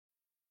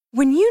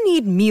When you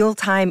need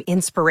mealtime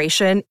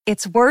inspiration,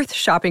 it's worth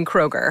shopping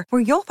Kroger,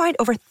 where you'll find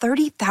over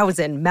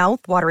 30,000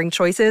 mouth-watering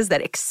choices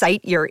that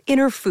excite your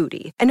inner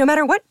foodie. And no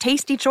matter what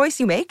tasty choice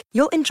you make,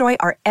 you'll enjoy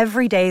our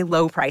everyday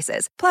low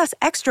prices, plus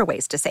extra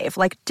ways to save,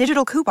 like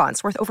digital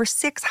coupons worth over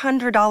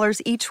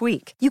 $600 each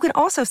week. You can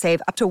also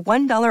save up to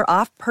 $1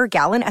 off per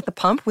gallon at the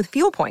pump with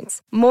fuel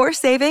points. More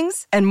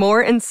savings and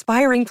more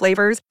inspiring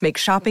flavors make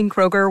shopping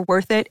Kroger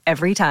worth it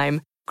every time.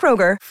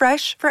 Kroger,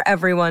 fresh for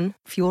everyone.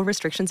 Fuel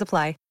restrictions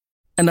apply.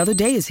 Another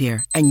day is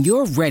here, and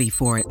you're ready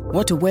for it.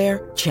 What to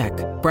wear? Check.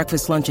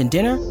 Breakfast, lunch, and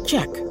dinner?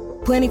 Check.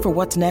 Planning for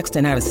what's next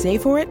and how to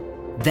save for it?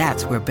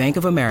 That's where Bank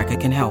of America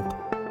can help.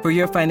 For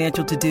your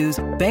financial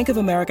to-dos, Bank of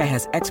America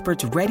has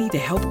experts ready to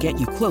help get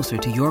you closer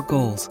to your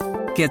goals.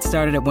 Get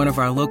started at one of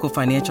our local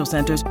financial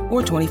centers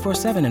or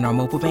 24/7 in our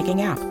mobile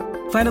banking app.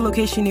 Find a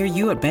location near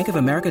you at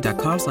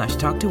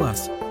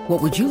bankofamerica.com/talktous.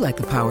 What would you like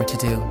the power to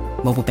do?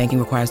 Mobile banking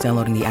requires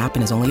downloading the app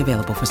and is only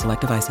available for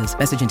select devices.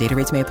 Message and data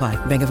rates may apply.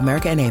 Bank of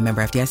America N.A.,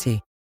 member FDIC.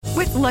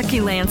 With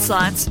Lucky Land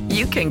Slots,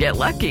 you can get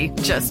lucky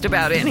just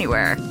about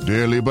anywhere.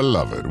 Dearly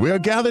beloved, we are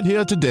gathered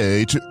here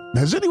today to...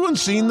 Has anyone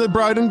seen the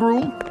bride and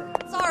groom?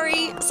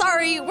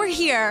 Sorry, we're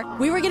here.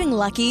 We were getting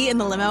lucky in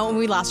the limo and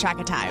we lost track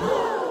of time.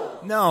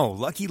 No,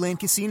 Lucky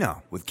Land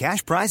Casino, with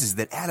cash prizes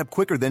that add up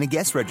quicker than a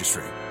guest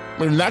registry.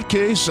 In that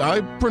case,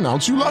 I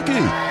pronounce you lucky.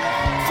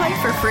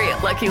 Play for free at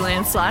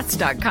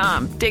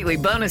LuckyLandSlots.com. Daily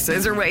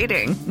bonuses are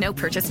waiting. No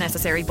purchase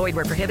necessary. Void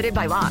where prohibited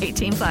by law.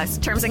 18+.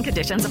 Terms and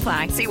conditions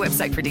apply. See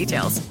website for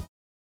details.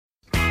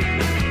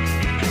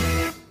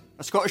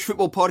 A Scottish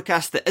football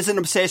podcast that isn't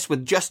obsessed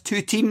with just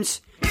two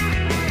teams,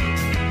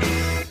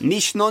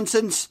 niche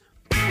nonsense,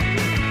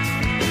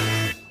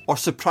 or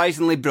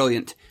surprisingly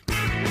brilliant.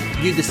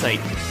 You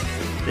decide.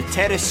 The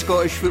Terrace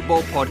Scottish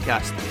Football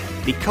Podcast.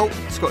 The cult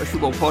Scottish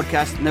football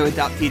podcast now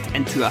adapted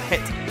into a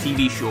hit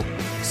TV show.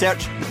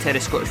 Search the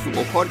Terrace Scottish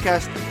Football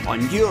Podcast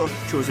on your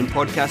chosen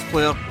podcast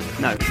player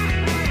now.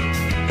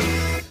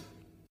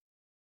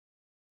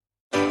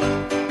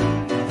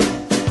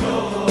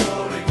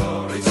 Glory,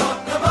 glory,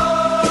 Tottenham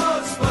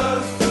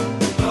Hotspur.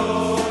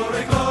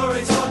 Glory,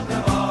 glory,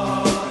 Tottenham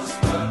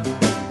Hotspur.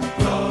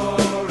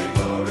 Glory,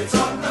 glory,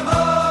 Tottenham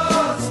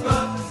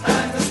Hotspur.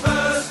 And the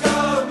Spurs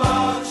go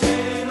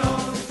marching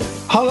on.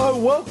 Hello,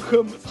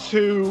 welcome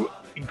to,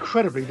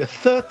 incredibly, the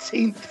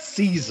 13th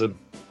season.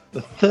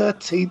 The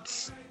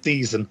 13th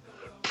season.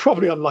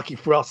 Probably unlucky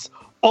for us,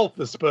 of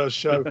the Spurs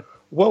Show.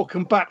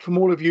 Welcome back from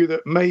all of you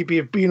that maybe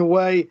have been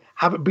away,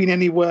 haven't been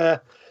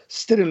anywhere,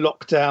 still in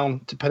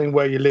lockdown, depending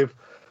where you live.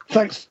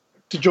 Thanks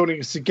for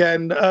joining us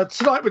again.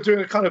 Tonight we're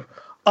doing a kind of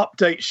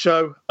update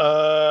show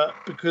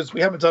because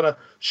we haven't done a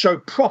show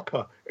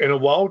proper in a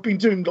while. We've been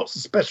doing lots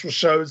of special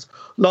shows.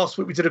 Last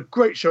week we did a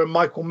great show with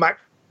Michael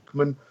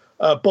Mackman,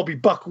 Bobby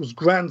Buckle's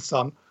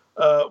grandson.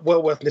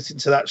 Well worth listening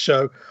to that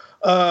show.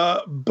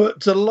 But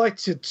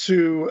delighted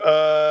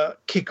to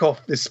kick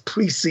off this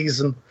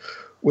pre-season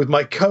with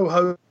my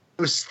co-host,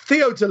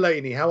 Theo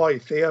Delaney. How are you,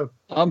 Theo?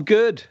 I'm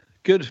good.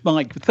 Good,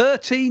 Mike.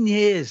 13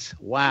 years.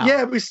 Wow.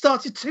 Yeah, we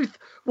started...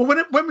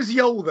 when was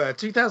Yole there?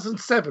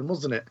 2007,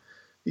 wasn't it?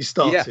 You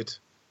started.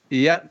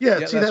 Yeah,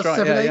 2007, that's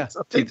right. Yeah.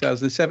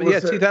 2007. Yeah,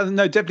 2000.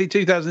 No, definitely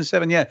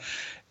 2007. Yeah,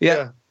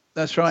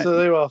 that's right. So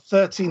there are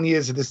 13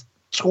 years of this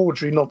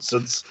tawdry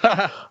nonsense.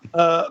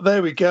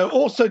 There we go.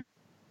 Also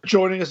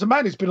joining us, a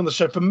man who's been on the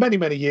show for many,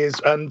 many years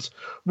and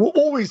will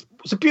always,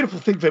 it's a beautiful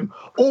thing for him,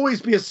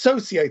 always be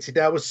associated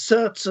now with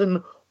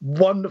certain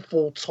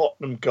wonderful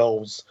Tottenham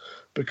goals,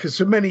 because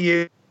for many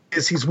years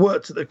he's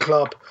worked at the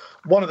club.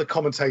 One of the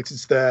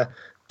commentators there,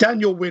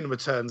 Daniel Wynn,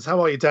 returns. How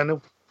are you,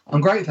 Daniel?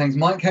 I'm great, thanks,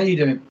 Mike. How are you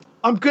doing?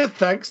 I'm good,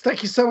 thanks.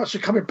 Thank you so much for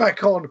coming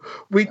back on.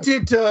 We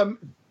did, during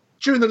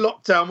the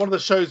lockdown, one of the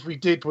shows we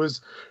did was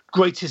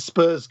Greatest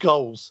Spurs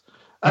Goals.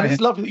 And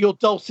it's lovely that your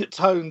dulcet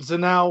tones are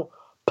now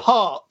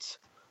part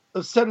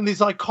of selling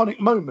these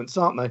iconic moments,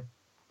 aren't they?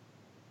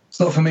 It's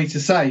not for me to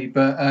say,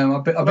 but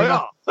I've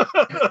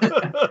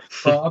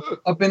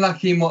been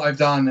lucky in what I've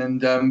done,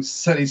 and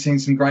certainly seen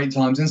some great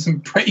times and some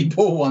pretty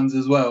poor ones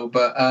as well.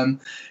 But I'm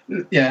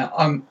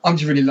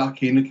just really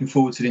lucky and looking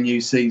forward to the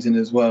new season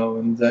as well.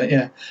 And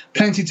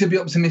plenty to be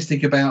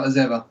optimistic about as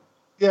ever.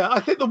 Yeah, I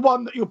think the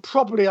one that you're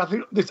probably, I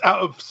think this out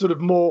of sort of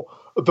more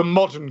of the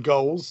modern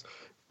goals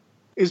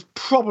is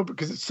probably,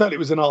 because it certainly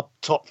was in our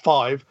top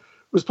five,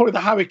 was probably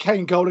the Harry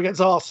Kane goal against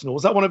Arsenal.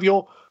 Was that one of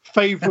your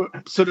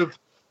favourite sort of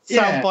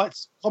sound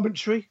bites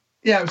commentary?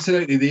 Yeah,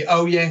 absolutely. The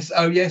oh yes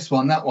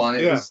one, that one.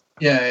 It was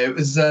that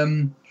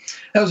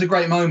was a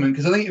great moment,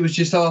 because I think it was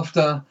just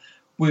after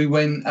we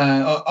went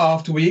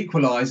after we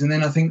equalised, and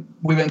then I think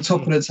we went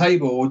top of the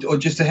table or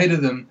just ahead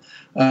of them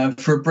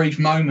for a brief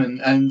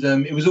moment, and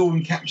it was all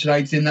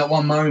encapsulated in that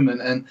one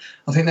moment, and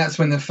I think that's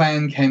when the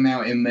fan came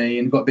out in me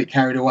and got a bit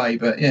carried away.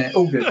 But yeah,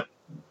 all good.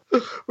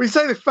 We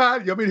say the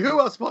fan. I mean, who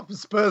else apart from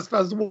Spurs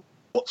fans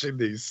watching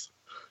these?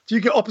 Do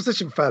you get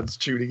opposition fans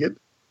tuning in?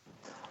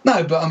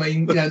 No, but I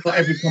mean, not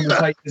every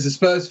commentator is a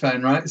Spurs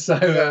fan, right?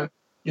 So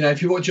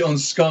if you watch it on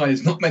Sky,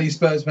 there's not many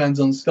Spurs fans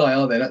on Sky,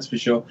 are there? That's for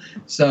sure.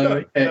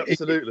 So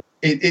absolutely,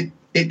 it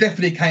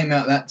definitely came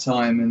out that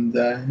time, and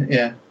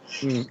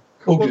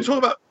Well,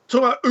 talk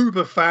about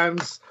Uber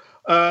fans.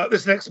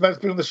 This next man's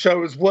been on the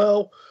show as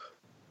well.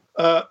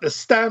 The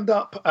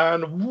stand-up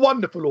and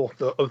wonderful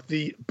author of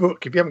the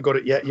book. If you haven't got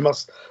it yet, you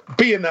must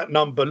be in that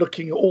number.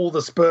 Looking at all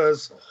the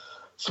Spurs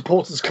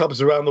supporters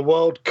clubs around the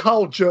world.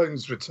 Carl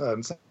Jones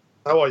returns.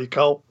 How are you,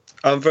 Carl?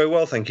 I'm very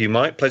well, thank you,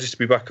 Mike. Pleasure to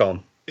be back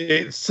on.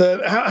 It's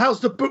how's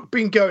the book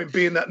been going,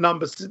 being that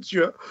number since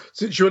you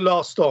were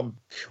last on?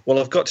 Well,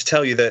 I've got to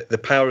tell you that the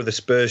power of the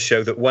Spurs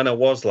show that when I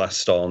was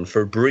last on,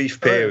 for a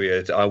brief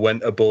period, I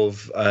went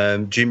above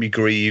Jimmy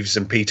Greaves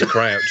and Peter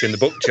Crouch in the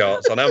book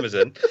charts on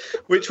Amazon,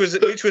 which was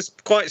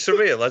quite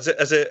surreal.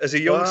 As a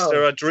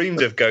youngster, I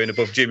dreamed of going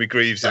above Jimmy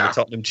Greaves in the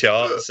Tottenham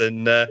charts,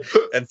 and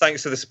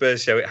thanks to the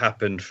Spurs show, it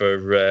happened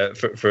for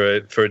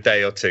a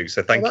day or two.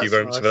 So thank you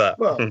very much for that.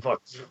 Well,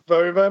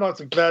 very, very nice.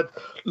 I'm glad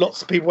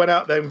lots of people went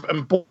out there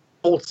and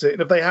bought it,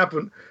 and if they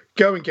haven't,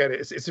 go and get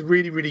it. It's a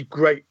really, really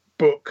great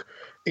book,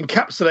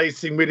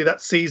 encapsulating really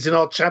that season,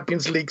 our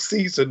Champions League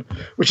season,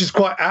 which is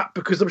quite apt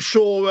because I'm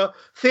sure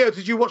Theo,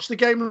 did you watch the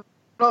game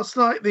last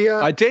night?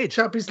 I did.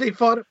 Champions League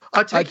final.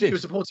 I take it you were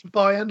supporting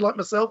Bayern like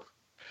myself.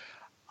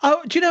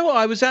 Oh, do you know what?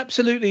 I was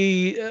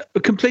absolutely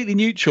completely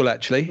neutral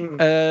actually,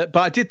 but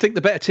I did think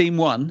the better team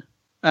won.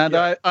 And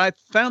I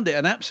found it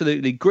an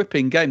absolutely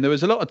gripping game. There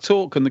was a lot of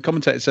talk on the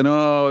commentators saying,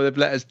 "Oh, they've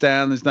let us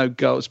down. There's no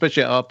goal,"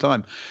 especially at half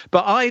time.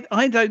 But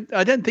I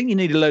don't think you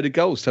need a load of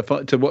goals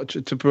to watch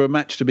for a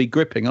match to be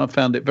gripping. I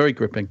found it very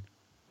gripping.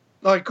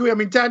 I agree. I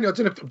mean, Daniel,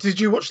 did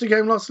you watch the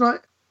game last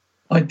night?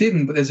 I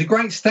didn't, but there's a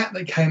great stat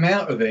that came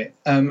out of it.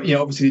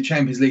 Obviously the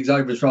Champions League's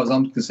over as far as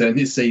I'm concerned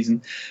this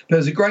season. But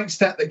there's a great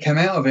stat that came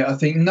out of it. I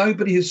think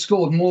nobody has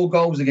scored more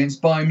goals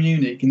against Bayern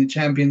Munich in the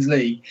Champions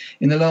League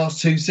in the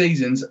last 2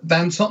 seasons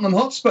than Tottenham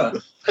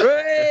Hotspur.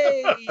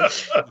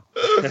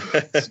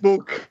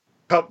 Small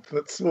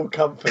comforts,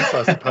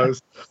 I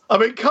suppose. I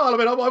mean, Carl,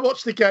 I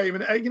watched the game,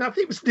 and I think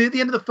it was near the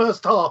end of the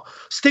first half.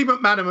 Steve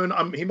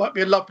McManaman, he might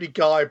be a lovely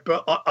guy,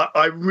 but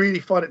I really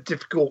find it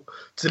difficult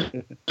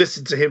to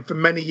listen to him for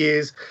many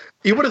years.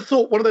 You would have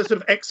thought one of those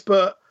sort of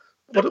expert,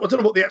 I don't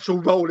know what the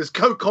actual role is,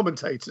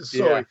 co-commentators,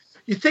 sorry. Yeah.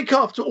 You think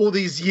after all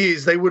these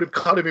years they would have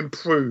kind of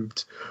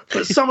improved,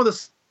 but some of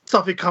the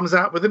stuff he comes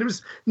out with, and it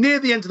was near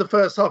the end of the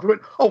first half. He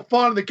went, "Oh,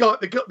 finally,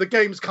 the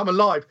game's come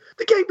alive."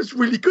 The game was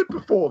really good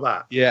before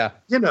that. Yeah,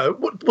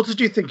 what did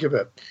you think of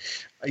it?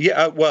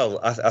 Yeah, well,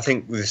 I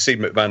think with Steve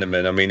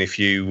McManaman, I mean, if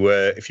you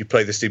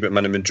play the Steve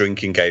McManaman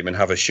drinking game and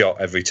have a shot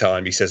every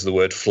time he says the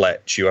word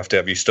Fletch, you have to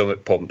have your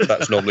stomach pumped.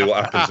 That's normally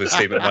what happens with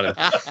Steve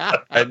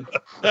McManaman. And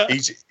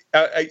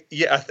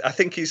I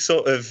think he's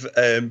sort of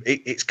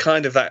it's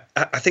kind of that.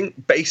 I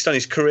think based on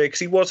his career, because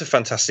he was a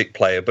fantastic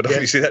player, but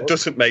obviously that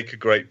doesn't make a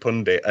great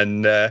pundit.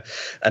 And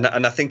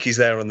I think he's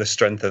there on the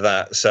strength of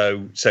that.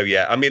 So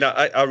yeah, I mean,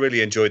 I really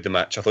enjoyed the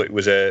match. I thought it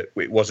was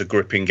a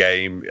gripping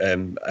game.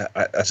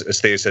 As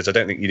Theo says, I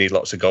don't think you need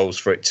lots of goals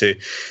for it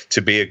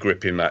to be a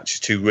gripping match.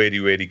 Two really,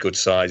 really good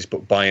sides,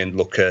 but Bayern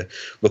look a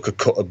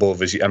cut above.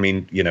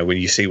 When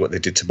you see what they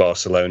did to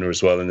Barcelona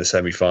as well in the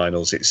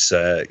semi-finals, it's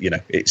they're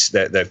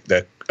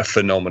a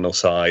phenomenal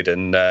side,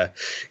 and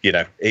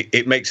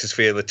it makes us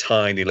feel a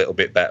tiny little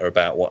bit better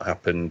about what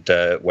happened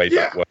way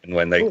back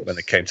when they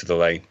came to the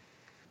Lane.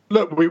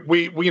 Look,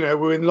 we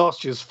were in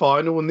last year's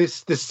final, and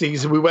this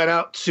season we went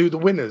out to the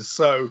winners.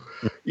 So,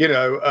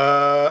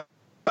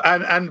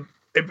 and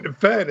in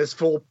fairness,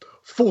 for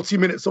 40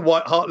 minutes at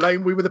White Hart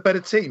Lane, we were the better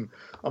team,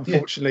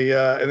 unfortunately,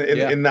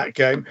 in that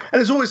game.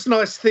 And it's always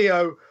nice,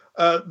 Theo,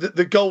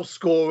 the goal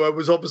scorer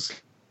was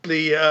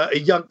obviously a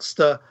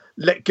youngster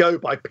let go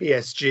by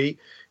PSG.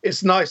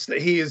 It's nice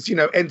that he has,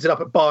 ended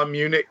up at Bayern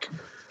Munich.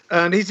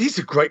 And he's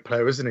a great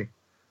player, isn't he?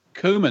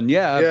 Koeman,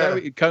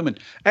 very Koeman,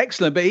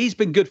 excellent. But he's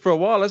been good for a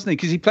while, hasn't he?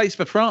 Because he plays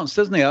for France,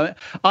 doesn't he?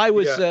 I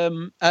was,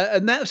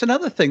 and that's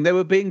another thing. They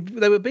were being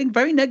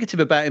very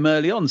negative about him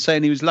early on,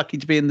 saying he was lucky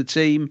to be in the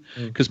team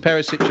because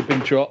Perisic had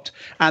been dropped,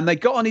 and they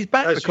got on his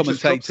back. The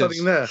commentators,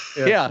 something there.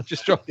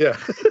 Just dropped. Yeah,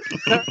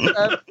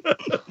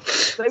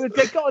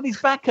 they got on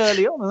his back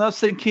early on, and I was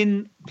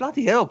thinking,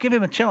 bloody hell, give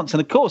him a chance.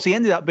 And of course, he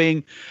ended up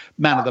being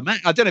man of the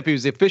match. I don't know if he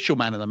was the official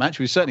man of the match.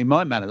 He was certainly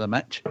my man of the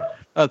match.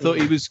 I thought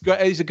he was great.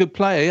 He's a good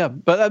player, yeah.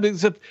 But I mean,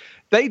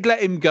 they'd let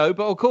him go,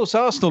 but of course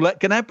Arsenal let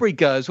Gnabry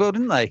go as well,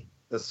 didn't they?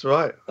 That's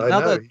right.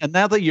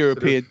 Another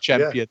European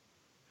champion.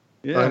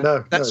 Yeah. I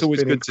know. That's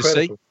always good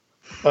incredible to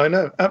see. I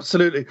know,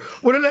 absolutely.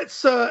 Well,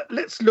 let's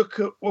look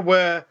at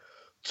where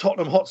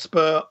Tottenham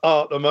Hotspur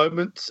are at the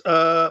moment.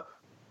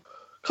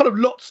 Kind of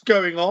lots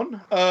going on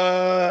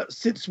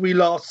since we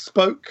last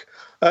spoke.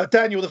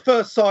 Daniel, the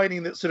first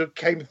signing that sort of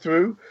came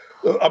through,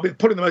 I've been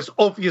putting the most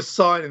obvious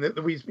signing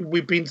that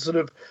we've been sort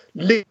of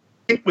linked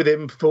with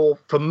him for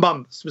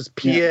months was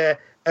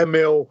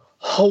Pierre-Emile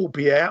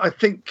Højbjerg. I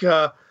think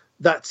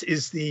that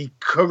is the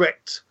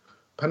correct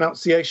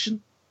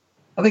pronunciation.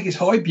 I think it's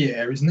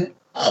Højbjerg, isn't it?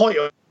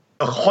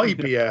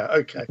 Højbjerg,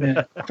 okay.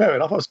 Yeah. Fair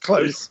enough, I was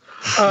close.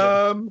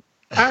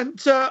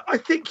 And I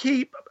think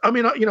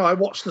I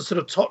watched the sort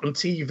of Tottenham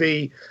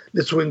TV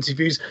little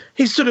interviews.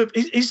 He's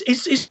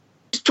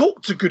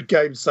talked a good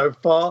game so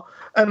far.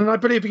 And I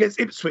believe against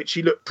Ipswich,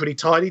 he looked pretty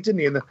tidy, didn't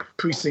he, in the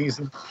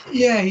pre-season?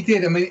 Yeah, he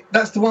did. I mean,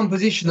 that's the one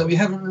position that we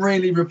haven't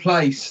really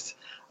replaced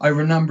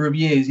over a number of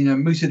years.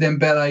 Moussa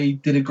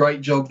Dembele did a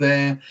great job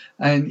there.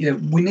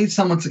 And, we need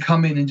someone to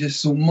come in and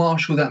just sort of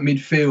marshal that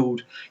midfield.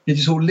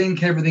 Just sort of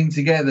link everything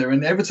together.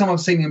 And every time I've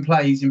seen him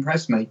play, he's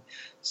impressed me.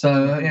 So,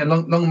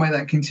 long may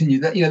that continue.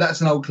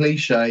 That's an old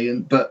cliche,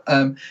 but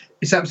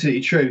it's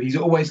absolutely true. He's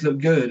always looked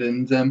good.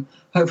 And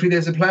hopefully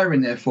there's a player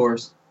in there for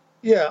us.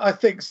 Yeah, I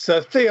think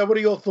so. Theo, what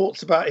are your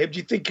thoughts about him? Do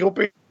you think he'll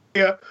be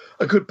a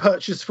good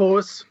purchase for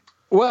us?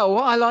 Well,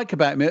 what I like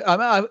about him,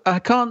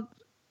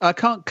 I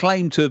can't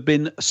claim to have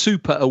been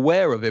super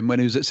aware of him when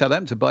he was at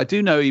Southampton, but I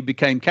do know he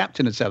became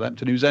captain at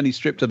Southampton. He was only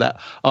stripped of that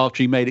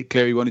after he made it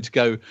clear he wanted to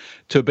go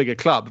to a bigger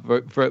club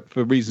for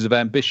reasons of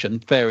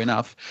ambition. Fair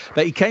enough.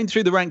 But he came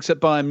through the ranks at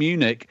Bayern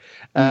Munich.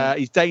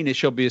 He's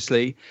Danish,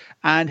 obviously,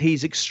 and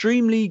he's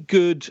extremely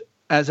good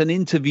as an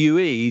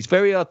interviewee. He's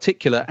very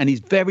articulate and he's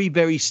very,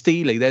 very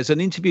steely. There's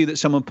an interview that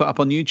someone put up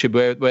on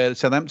YouTube where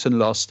Southampton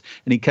lost,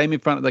 and he came in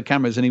front of the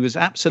cameras and he was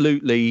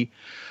absolutely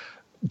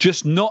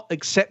just not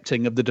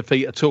accepting of the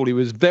defeat at all. He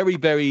was very,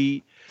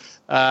 very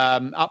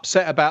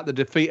upset about the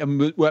defeat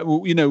and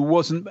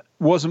wasn't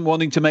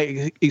wanting to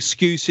make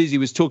excuses. He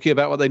was talking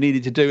about what they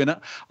needed to do, and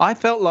I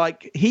felt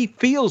like he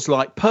feels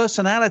like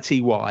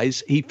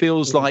personality-wise, he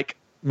feels like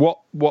what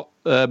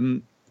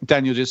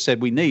Daniel just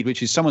said we need,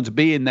 which is someone to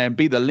be in there and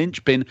be the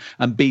linchpin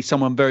and be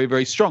someone very,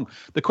 very strong.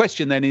 The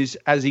question then is,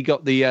 has he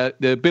got the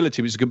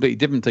ability, which is a completely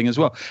different thing as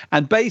well.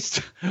 And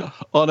based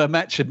on a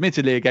match,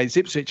 admittedly, against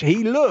Ipswich,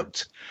 he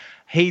looked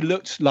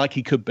like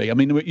he could be. I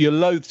mean, you're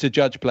loath to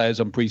judge players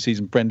on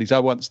pre-season friendlies. I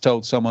once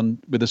told someone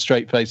with a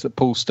straight face that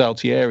Paul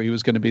Staltieri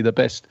was going to be the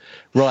best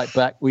right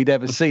back we'd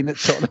ever seen at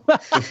Tottenham,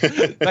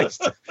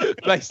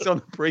 based on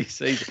the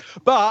pre-season.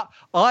 But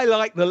I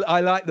like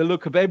the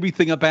look of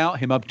everything about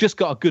him. I've just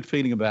got a good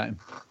feeling about him.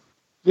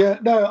 Yeah,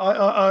 no,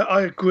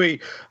 I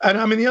agree. And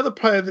I mean, the other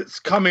player that's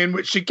come in,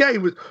 which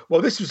again it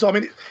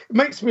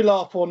makes me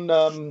laugh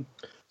on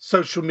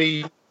social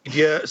media.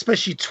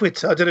 Especially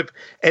Twitter. I don't know if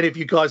any of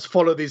you guys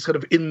follow these kind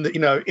of in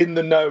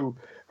the know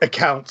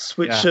accounts,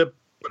 which are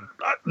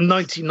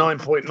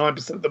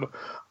 99.9% of them are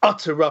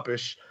utter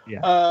rubbish.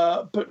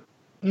 Yeah. But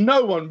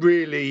no one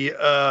really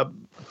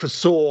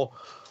foresaw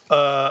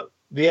the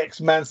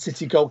ex-Man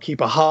City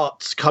goalkeeper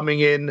Hart coming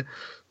in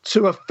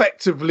to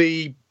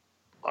effectively,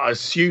 I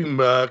assume,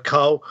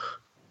 Carl,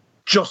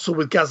 jostle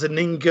with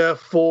Gazzaniga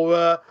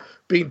for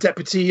being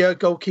deputy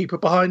goalkeeper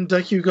behind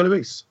Hugo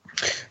Lloris.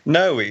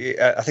 No,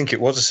 I think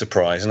it was a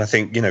surprise. And I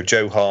think,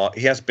 Joe Hart,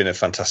 he has been a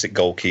fantastic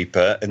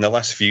goalkeeper. In the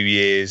last few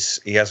years,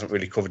 he hasn't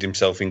really covered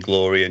himself in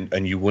glory.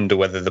 And you wonder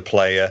whether the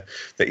player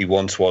that he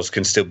once was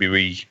can still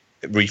be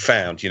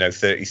refound.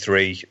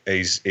 33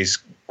 is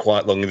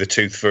quite long in the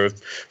tooth for a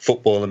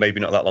footballer, maybe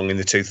not that long in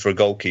the tooth for a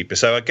goalkeeper.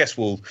 So I guess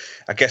we'll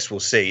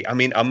see. I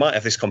mean, I might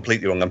have this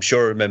completely wrong. I'm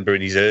sure I remember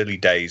in his early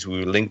days we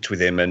were linked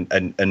with him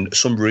and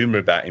some rumour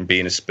about him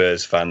being a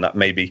Spurs fan. That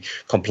may be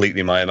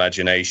completely my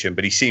imagination,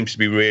 but he seems to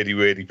be really,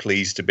 really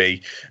pleased to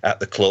be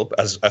at the club,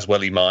 as well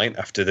he might,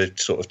 after the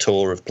sort of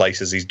tour of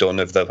places he's done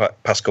of the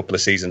past couple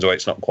of seasons where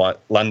it's not quite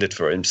landed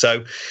for him.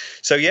 So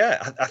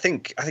yeah, I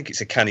think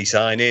it's a canny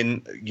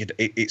sign-in.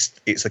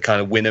 It's the kind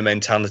of winner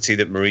mentality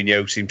that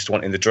Mourinho seems to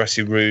want in the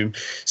dressing room.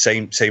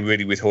 Same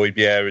really with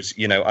Højbjerg. As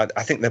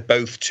I think they're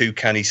both two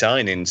canny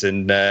signings,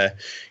 and they're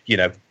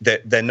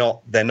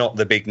not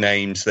the big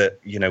names that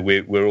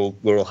we're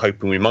all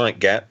hoping we might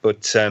get,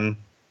 but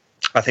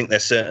I think they're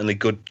certainly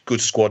good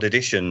squad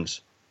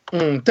additions.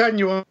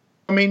 Daniel,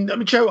 I mean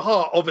Joe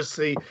Hart,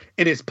 obviously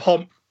in his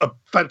pomp, a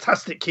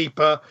fantastic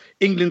keeper,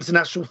 England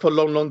international for a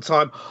long, long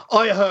time.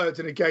 I heard,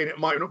 and again it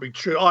might not be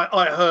true,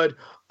 I heard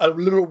a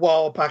little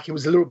while back he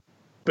was a little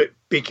bit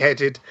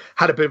big-headed,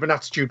 had a bit of an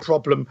attitude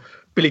problem,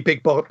 Billy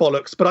Big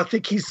Bollocks. But I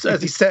think he's,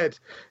 as he said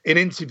in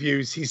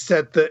interviews, he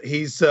said that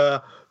he's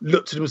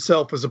looked at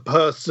himself as a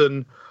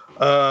person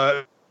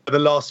the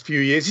last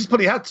few years. He's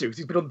probably had to, because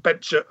he's been on the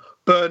bench at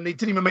Burnley,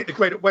 didn't even make the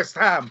grade at West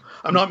Ham.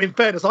 I mean, in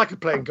fairness, I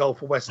could play in goal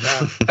for West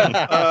Ham.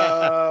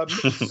 But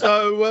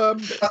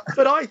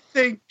I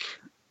think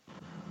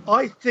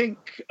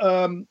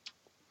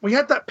we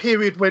had that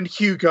period when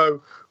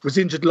Hugo was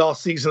injured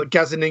last season, that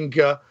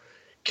Gazzaniga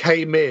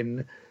came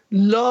in,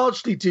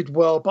 largely did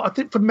well, but I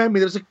think from memory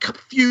there was a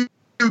few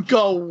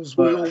goals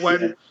we all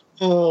went,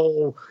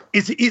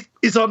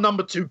 is our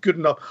number two good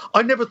enough?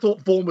 I never thought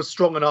Vaughan was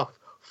strong enough,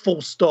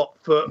 full stop,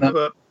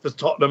 for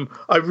Tottenham.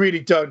 I really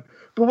don't.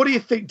 But what do you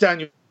think,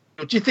 Daniel?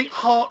 Do you think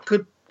Hart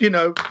could,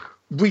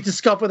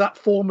 rediscover that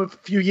form of a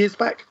few years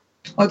back?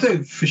 I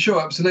do, for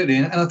sure, absolutely.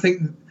 And I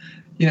think,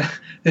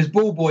 there's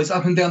ball boys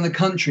up and down the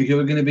country who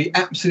are going to be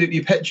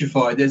absolutely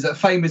petrified. There's that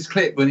famous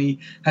clip when he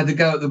had to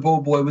go at the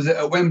ball boy, was it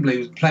at Wembley, he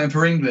was playing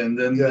for England,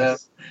 and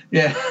yes.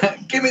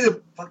 Give me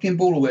the fucking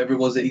ball or whatever it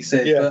was that he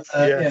said. Yes,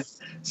 yes.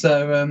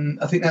 So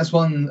I think that's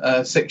one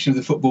section of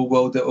the football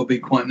world that will be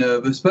quite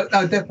nervous. But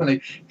no,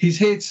 definitely, he's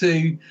here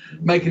to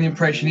make an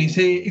impression.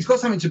 He's got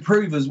something to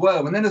prove as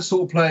well. And they're the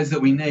sort of players that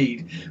we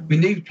need. We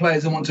need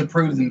players that want to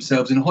prove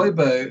themselves. And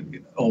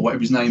Højbjerg, or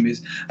whatever his name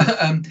is,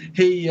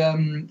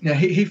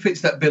 he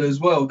fits that bill as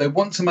well. They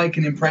want to make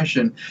an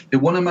impression. They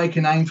want to make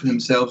a name for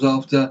themselves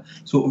after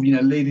sort of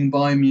leaving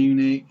Bayern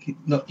Munich,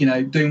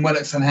 doing well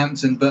at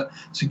Southampton, but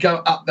to go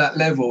up that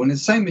level. And the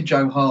same with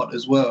Joe Hart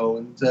as well.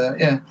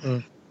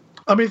 And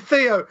I mean,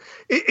 Theo,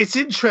 it's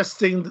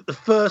interesting that the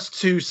first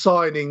two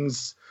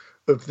signings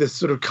of this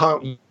sort of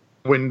current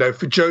window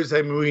for Jose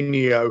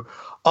Mourinho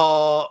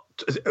are,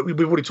 we've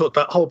already talked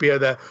about Højbjerg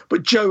there,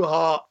 but Joe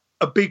Hart,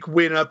 a big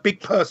winner, big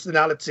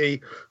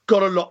personality,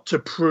 got a lot to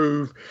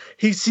prove.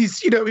 He's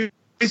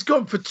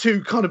gone for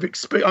two kind of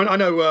experience. I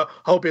know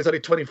Højbjerg's only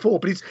 24,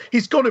 but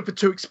he's gone in for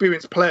two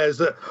experienced players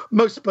that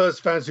most Spurs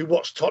fans who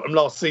watched Tottenham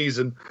last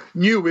season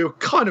knew we were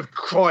kind of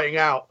crying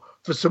out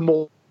for some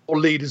more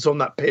leaders on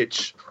that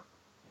pitch.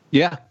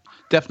 Yeah,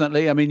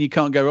 definitely. I mean, you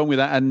can't go wrong with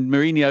that. And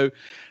Mourinho,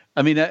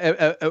 I mean,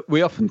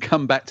 we often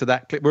come back to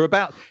that clip.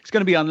 It's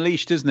going to be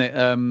unleashed, isn't it?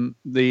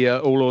 The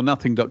All or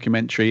Nothing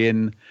documentary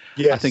in,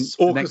 I think,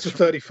 August the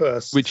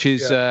 31st, which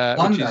is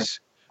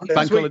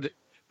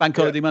Bank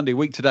Holiday Monday,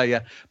 week today, yeah.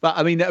 But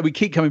I mean, we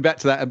keep coming back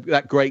to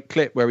that great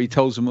clip where he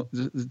tells them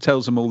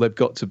all they've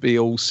got to be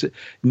all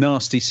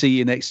nasty. See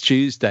you next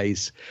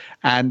Tuesdays,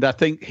 and I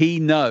think he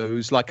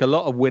knows, like a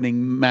lot of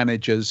winning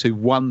managers who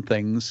won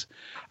things,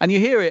 and you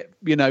hear it,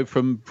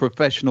 from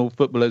professional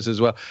footballers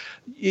as well.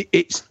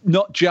 It's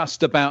not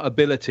just about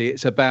ability;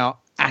 it's about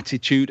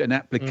attitude and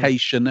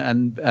application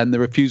and the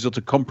refusal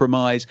to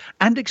compromise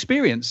and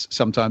experience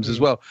sometimes as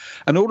well.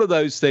 And all of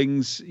those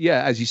things,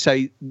 as you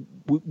say,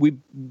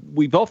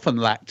 we've often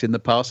lacked in the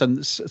past,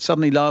 and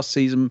suddenly last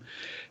season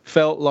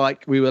felt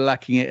like we were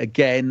lacking it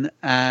again.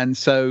 And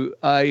so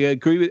I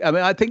agree with,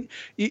 I think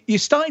you're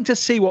starting to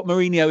see what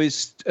Mourinho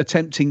is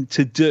attempting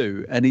to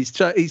do, and he's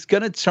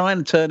going to try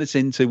and turn us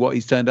into what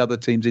he's turned other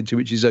teams into,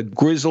 which is a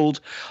grizzled,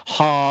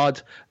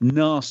 hard,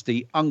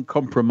 nasty,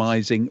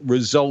 uncompromising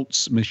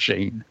results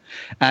machine.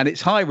 And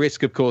it's high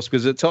risk, of course,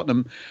 because at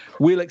Tottenham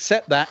we'll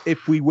accept that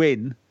if we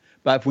win.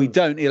 But if we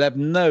don't, he'll have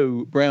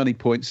no brownie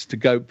points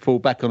to fall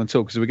back on at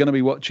all, because we're going to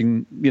be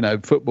watching,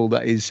 football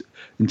that is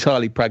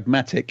entirely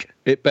pragmatic.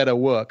 It better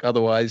work,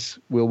 otherwise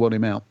we'll want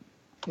him out.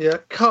 Yeah,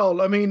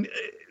 Carl, obviously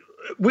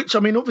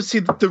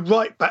the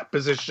right back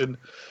position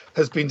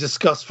has been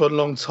discussed for a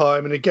long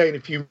time. And again,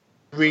 if you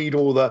read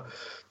all the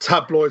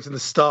tabloids and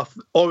the stuff,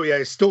 Aurier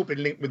has still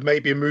been linked with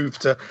maybe a move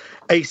to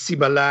AC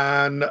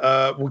Milan.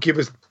 Will give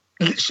us,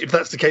 if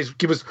that's the case,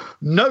 give us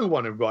no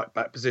one in right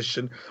back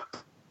position.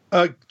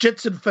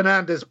 Gedson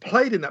Fernandes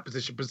played in that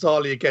position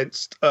bizarrely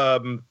against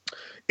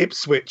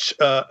Ipswich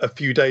a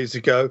few days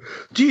ago.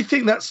 Do you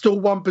think that's still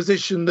one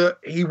position that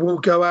he will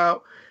go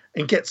out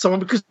and get someone?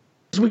 Because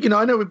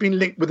I know we've been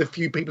linked with a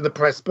few people in the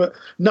press, but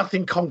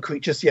nothing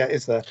concrete just yet,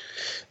 is there?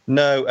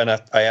 No, and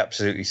I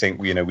absolutely think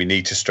we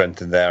need to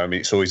strengthen there. I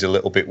mean, it's always a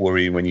little bit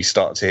worrying when you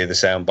start to hear the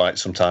sound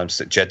bites sometimes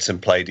that Gedson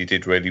played. He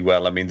did really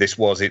well. I mean, this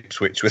was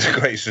Ipswich, with the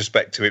greatest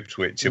respect to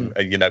Ipswich, and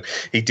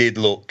he did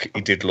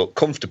look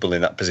comfortable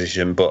in that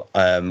position. But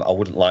I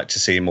wouldn't like to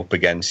see him up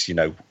against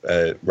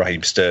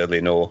Raheem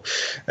Sterling or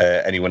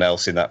anyone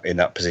else in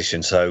that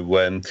position. So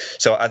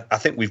I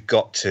think we've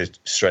got to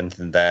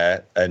strengthen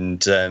there, and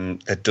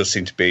there does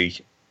seem to be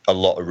a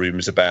lot of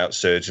rumours about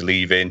Serge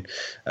leaving.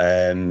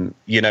 I mean,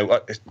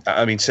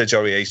 Serge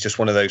Aurier is just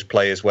one of those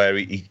players where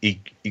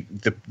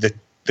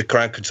the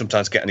crowd can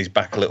sometimes get on his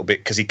back a little bit,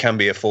 because he can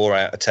be a 4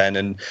 out of 10,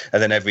 and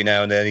then every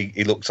now and then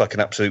he looks like an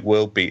absolute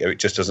world beater. It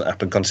just doesn't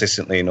happen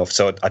consistently enough.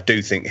 So I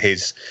do think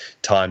his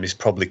time is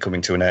probably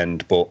coming to an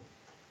end, but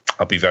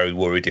I'd be very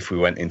worried if we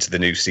went into the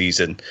new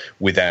season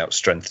without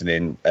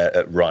strengthening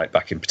at right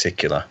back in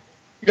particular.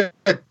 Yeah,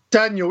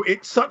 Daniel,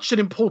 it's such an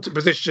important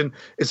position,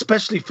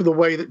 especially for the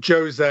way that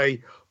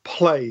Jose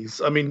plays.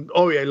 I mean,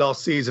 Aurier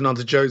last season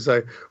under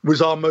Jose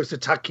was our most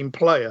attacking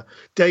player.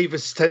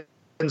 Davis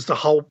tends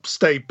to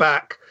stay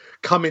back,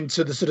 come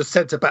into the sort of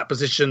centre-back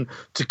position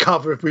to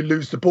cover if we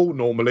lose the ball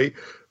normally.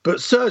 But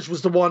Serge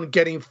was the one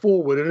getting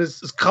forward. And as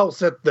Carl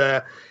said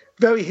there,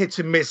 very hit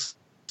and miss.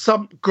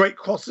 Some great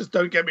crosses,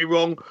 don't get me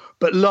wrong,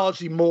 but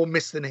largely more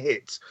miss than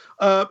hit.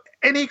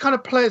 Any kind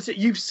of players that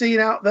you've seen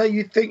out there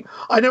you think?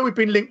 I know we've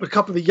been linked with a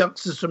couple of the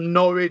youngsters from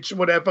Norwich and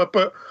whatever,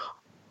 but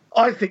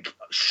I think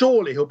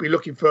surely he'll be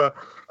looking for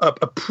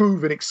a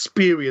proven,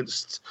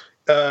 experienced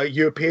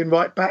European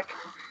right back.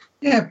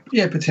 Yeah,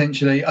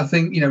 potentially. I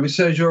think, with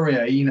Serge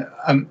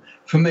Aurier,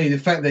 for me, the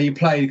fact that he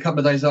played a couple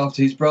of days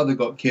after his brother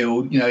got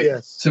killed,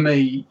 to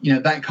me,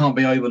 that can't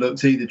be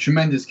overlooked either.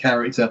 Tremendous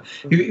character.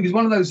 He was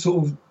one of those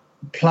sort of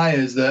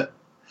players that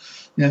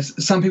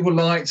some people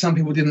liked, some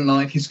people didn't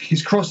like.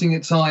 His crossing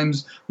at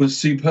times was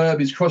superb.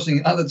 His crossing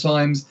at other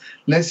times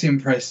less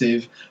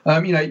impressive.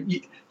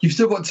 You've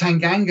still got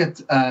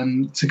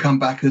Tanganga to come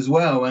back as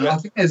well, and I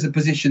think there's a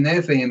position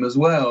there for him as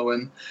well.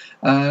 And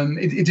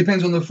it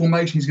depends on the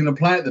formation he's going to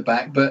play at the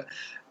back, but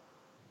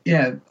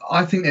Yeah,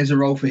 I think there's a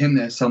role for him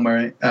there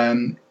somewhere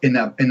in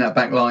that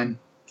back line.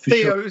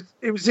 Theo, sure.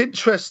 It was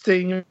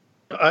interesting.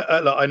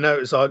 I know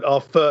it's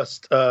our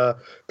first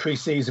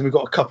pre-season. We've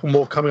got a couple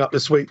more coming up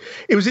this week.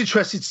 It was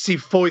interesting to see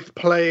Foyth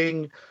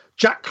playing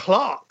Jack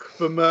Clark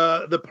from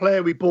the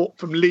player we bought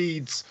from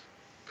Leeds,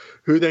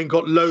 who then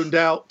got loaned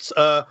out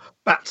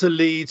back to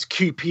Leeds,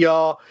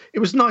 QPR. It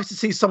was nice to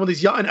see some of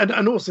these young,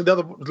 and also the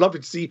other was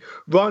lovely to see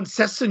Ryan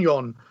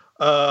Sessegnon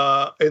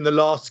in the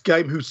last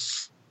game,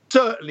 who's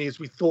certainly, as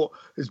we thought,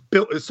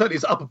 certainly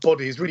his upper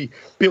body has really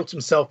built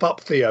himself up,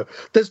 Theo.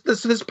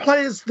 There's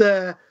players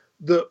there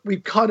that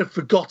we've kind of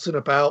forgotten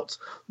about.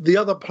 The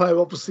other player,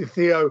 obviously,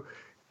 Theo,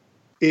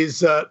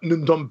 is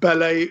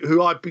Ndombele,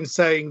 who I've been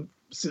saying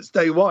since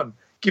day one,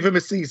 give him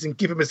a season,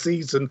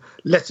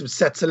 let him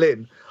settle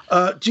in.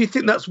 Do you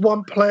think that's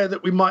one player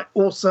that we might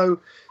also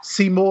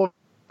see more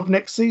of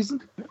next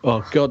season?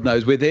 Oh, God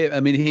knows. With him, I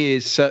mean, he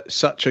is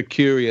such a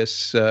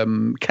curious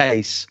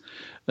case.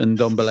 And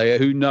Ndombele,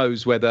 who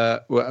knows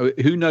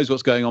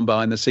what's going on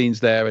behind the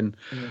scenes there, and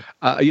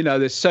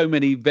there's so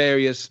many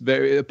various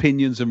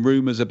opinions and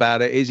rumours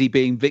about it. Is he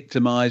being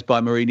victimised by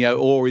Mourinho,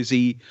 or is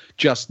he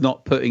just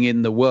not putting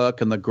in the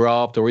work and the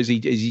graft, or is he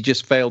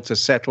just failed to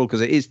settle? Because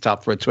it is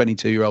tough for a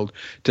 22-year-old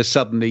to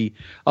suddenly,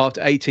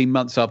 after 18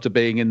 months after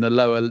being in the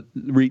lower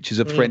reaches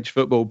of French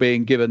football,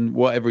 being given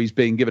whatever he's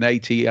being given,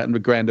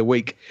 100 grand a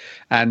week,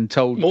 and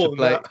told more to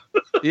play.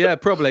 Yeah,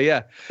 probably,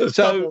 yeah.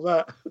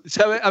 So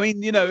I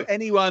mean,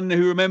 anyone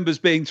who remembers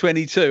being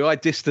 22, I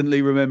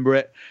distantly remember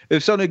it.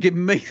 If someone had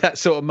given me that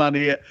sort of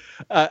money at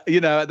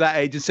that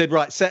age and said,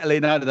 right, settle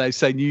in, I don't know,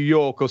 say New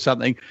York or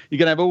something, you're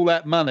going to have all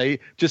that money,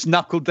 just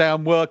knuckle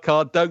down, work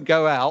hard, don't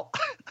go out,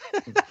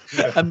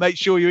 and make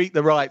sure you eat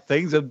the right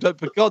things, and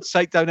for God's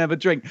sake, don't have a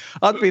drink.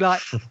 I'd be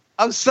like,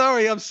 I'm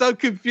sorry, I'm so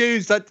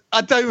confused.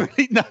 I don't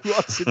really know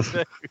what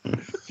to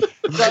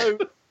do. So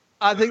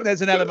I think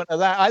there's an element of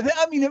that.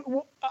 I mean,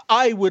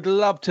 I would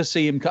love to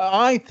see him.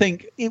 I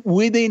think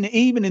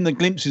even in the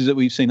glimpses that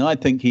we've seen, I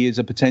think he is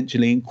a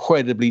potentially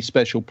incredibly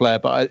special player.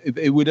 But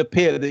it would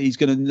appear that he's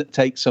going to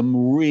take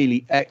some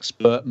really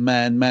expert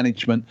man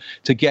management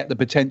to get the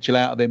potential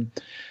out of him.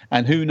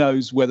 And who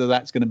knows whether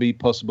that's going to be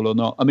possible or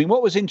not. I mean,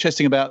 what was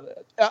interesting about...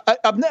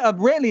 I've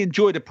rarely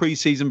enjoyed a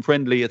pre-season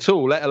friendly at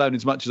all, let alone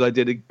as much as I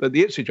did at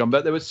the Ipswich one.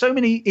 But there were so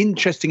many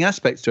interesting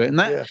aspects to it. And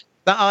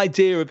that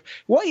idea of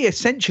what he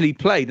essentially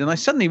played, and I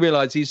suddenly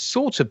realised he's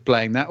sort of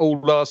playing that all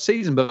last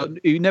season, but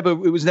it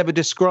was never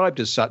described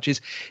as such,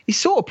 is he's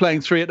sort of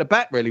playing three at the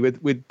back, really,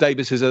 with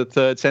Davis as a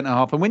third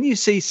centre-half. And when you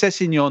see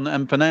Sessegnon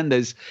and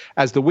Fernandes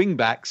as the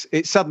wing-backs,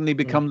 it suddenly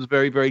becomes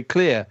very, very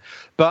clear.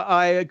 But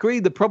I agree,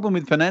 the problem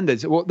with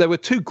Fernandes, there were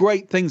two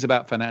great things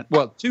about Fernandes.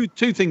 Well,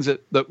 two things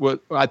that were,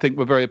 I think,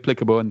 were very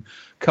applicable, and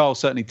Carl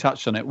certainly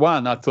touched on it.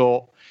 One, I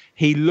thought,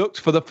 he looked,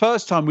 for the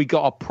first time, we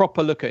got a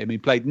proper look at him. He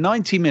played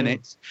 90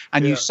 minutes,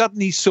 and you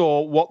suddenly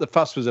saw what the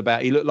fuss was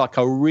about. He looked like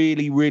a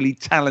really, really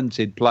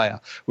talented player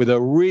with a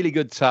really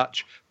good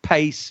touch,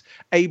 pace,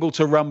 able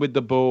to run with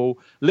the ball,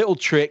 little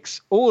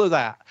tricks, all of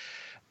that.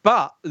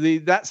 But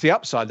that's the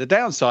upside. The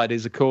downside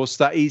is, of course,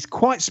 that he's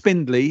quite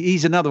spindly.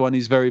 He's another one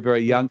who's very,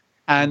 very young.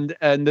 And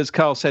as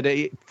Carl said,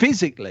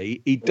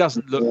 physically, he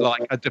doesn't look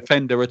like a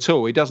defender at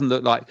all. He doesn't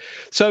look like...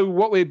 So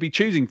what we'd be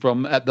choosing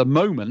from at the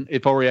moment,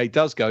 if Aurier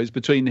does go, is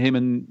between him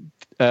and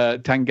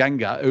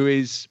Tanganga, who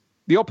is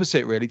the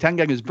opposite, really.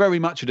 Tanganga is very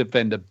much a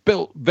defender,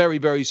 built very,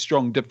 very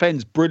strong,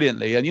 defends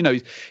brilliantly. And,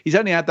 he's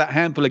only had that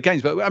handful of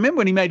games. But I remember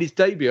when he made his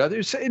debut, it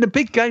was in a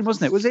big game,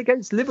 wasn't it? Was it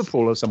against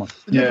Liverpool or someone?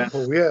 Yeah.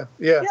 Liverpool, yeah.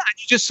 Yeah, and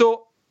you just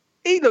thought...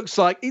 He looks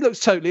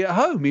totally at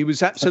home. He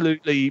was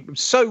absolutely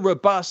so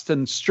robust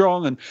and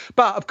strong,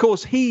 but of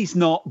course he's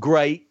not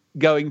great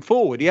going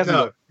forward. He hasn't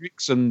got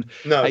tricks, and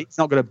he's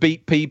not going to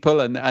beat people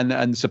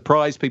and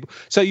surprise people.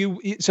 So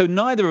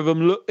neither of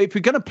them look. If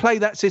you're going to play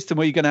that system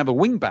where you're going to have a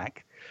wing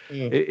back,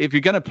 if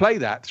you're going to play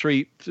that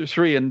three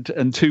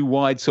and two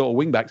wide sort of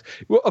wing backs,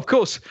 well, of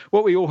course,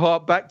 what we all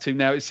hark back to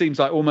now, it seems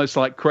like almost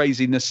like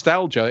crazy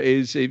nostalgia,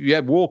 is if you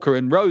have Walker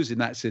and Rose in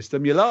that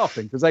system, you're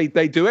laughing because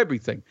they do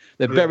everything.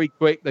 They're very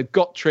quick. They've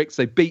got tricks.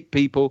 They beat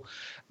people,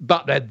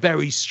 but they're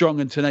very strong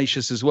and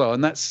tenacious as well.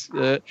 And that's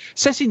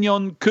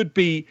Sessegnon could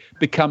be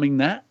becoming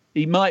that.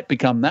 He might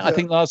become that. I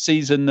think last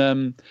season,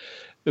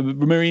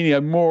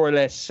 Mourinho more or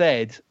less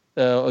said,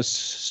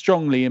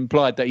 strongly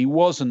implied that he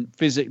wasn't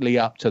physically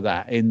up to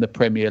that in the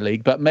Premier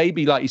League. But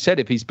maybe, like you said,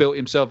 if he's built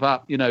himself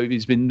up, if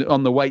he's been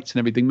on the weights and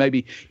everything,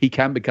 maybe he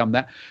can become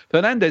that.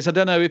 Fernandes, I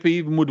don't know if he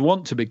even would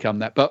want to become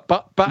that.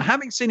 But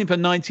having seen him for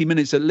 90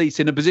 minutes at least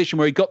in a position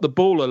where he got the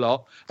ball a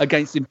lot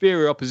against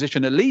inferior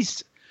opposition, at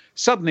least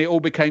suddenly it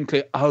all became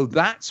clear,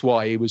 that's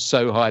why he was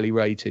so highly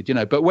rated.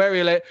 But where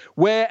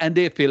and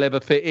if he'll ever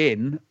fit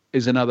in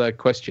is another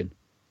question.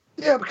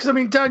 Yeah,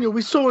 because, Daniel,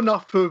 we saw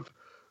enough of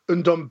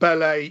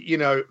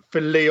Ndombele,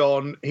 for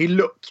Lyon. He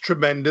looked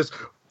tremendous.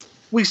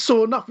 We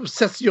saw enough of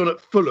Sessegnon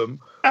at Fulham.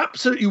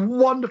 Absolutely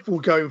wonderful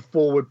going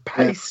forward.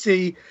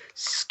 Pacey,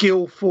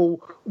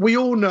 skillful. We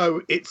all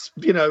know it's,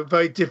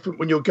 very different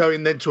when you're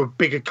going then to a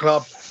bigger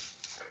club.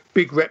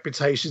 big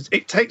reputations.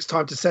 It takes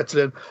time to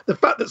settle in. The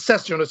fact that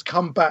Sessegnon has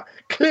come back,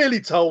 clearly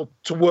told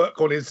to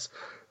work on his,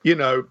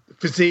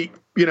 physique.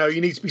 He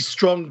needs to be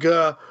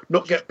stronger,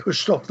 not get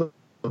pushed off the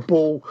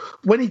ball.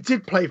 When he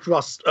did play for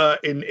us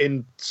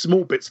in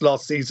small bits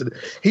last season,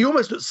 he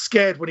almost looked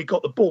scared when he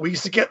got the ball. He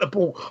used to get the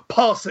ball,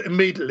 pass it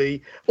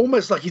immediately,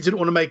 almost like he didn't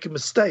want to make a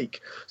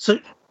mistake. So,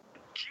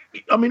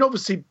 I mean,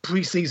 obviously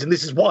pre-season,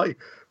 this is why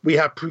we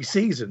have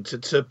pre-season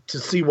to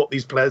see what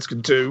these players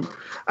can do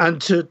and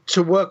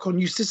to work on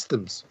new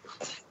systems.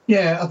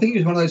 Yeah, I think he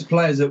was one of those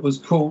players that was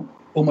caught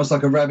almost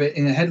like a rabbit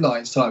in the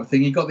headlights type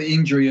thing. He got the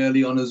injury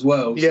early on as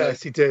well.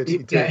 Yes, he did.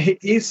 He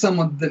is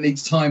someone that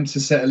needs time to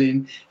settle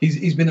in.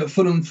 He's been at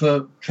Fulham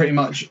for pretty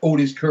much all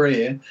his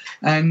career.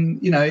 And,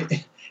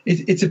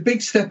 it's a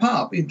big step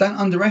up. Don't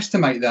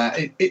underestimate that.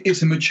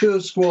 It's a mature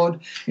squad.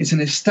 It's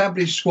an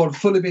established squad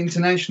full of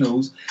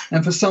internationals.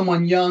 And for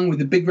someone young with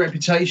a big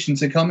reputation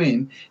to come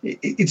in,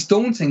 it's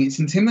daunting. It's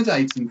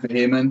intimidating for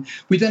him. And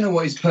we don't know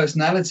what his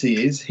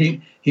personality is.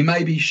 He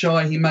may be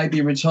shy. He may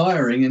be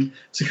retiring. And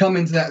to come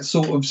into that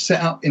sort of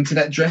setup, into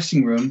that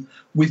dressing room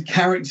with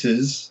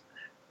characters,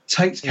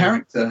 takes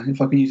character,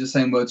 if I can use the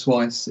same word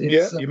twice.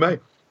 You may.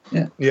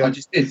 Yeah, I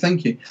just did.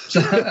 Thank you.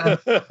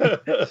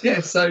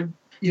 So,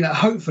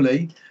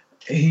 hopefully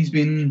he's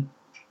been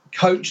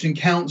coached and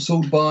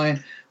counselled by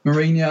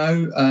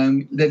Mourinho.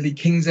 Ledley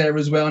King's there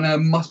as well now.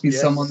 Must be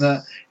someone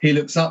that he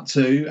looks up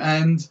to.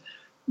 And,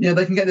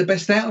 they can get the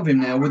best out of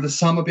him now with the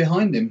summer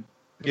behind him.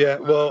 Yeah,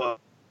 well,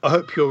 I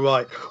hope you're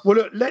right. Well,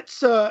 look,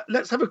 let's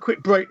have a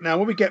quick break now.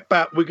 When we get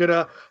back, we're going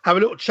to have a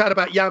little chat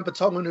about Jan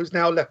Vertonghen, who's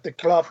now left the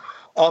club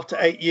after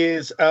 8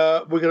 years.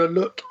 We're going to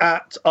look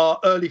at our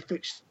early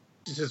fixtures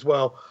as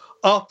well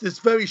after this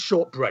very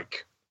short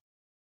break.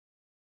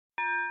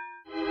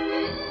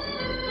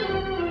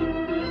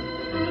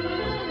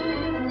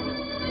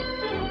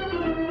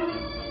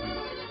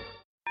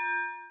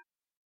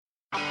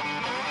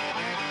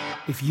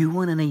 If you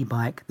want an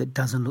e-bike that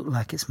doesn't look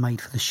like it's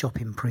made for the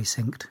shopping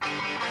precinct,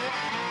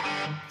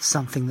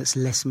 something that's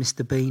less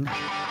Mr. Bean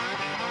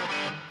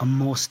and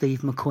more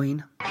Steve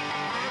McQueen,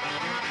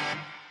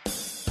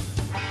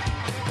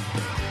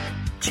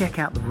 check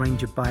out the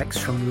range of bikes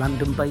from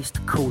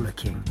London-based Cooler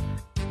King.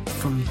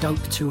 From dope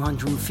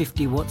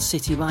 250-watt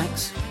city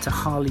bikes to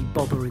Harley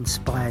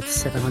Bobber-inspired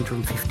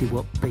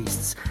 750-watt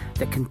beasts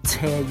that can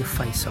tear your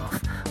face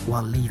off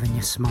while leaving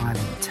your smile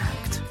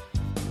intact.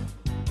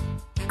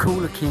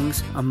 Cooler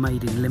Kings are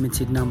made in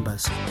limited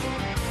numbers,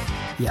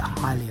 yet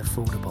highly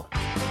affordable.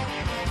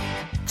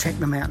 Check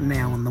them out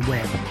now on the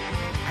web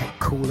at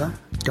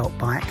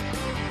cooler.bike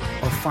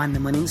or find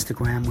them on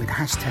Instagram with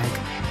hashtag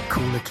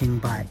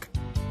CoolerKingBike.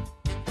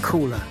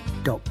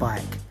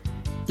 Cooler.bike.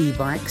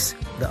 E-bikes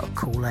that are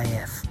cool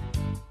AF.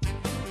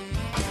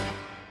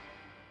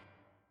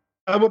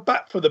 We're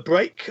back for the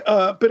break.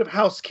 A bit of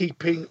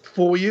housekeeping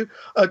for you.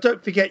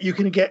 Don't forget you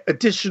can get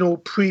additional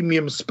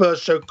premium Spurs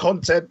Show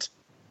content,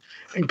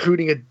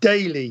 including a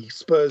daily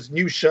Spurs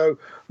news show,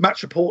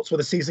 match reports when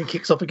the season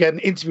kicks off again,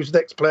 interviews with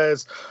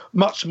ex-players,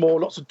 much more,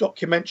 lots of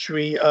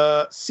documentary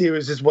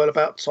series as well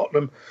about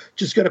Tottenham.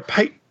 Just go to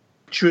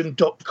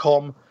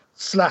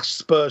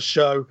patreon.com/Spurs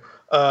Show.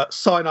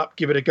 Sign up,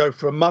 give it a go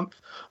for a month.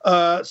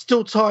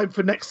 Still time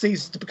for next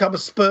season to become a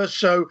Spurs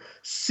Show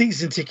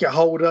season ticket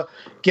holder.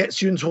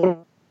 Gets you into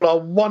all our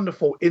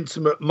wonderful,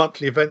 intimate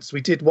monthly events.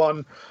 We did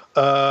one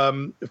a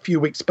few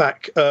weeks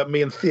back,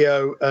 me and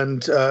Theo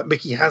and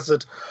Mickey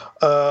Hazard.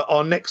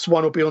 Our next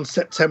one will be on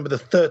September the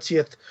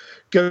 30th.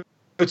 Go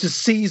to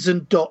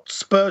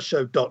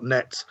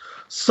season.spurshow.net,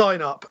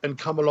 sign up and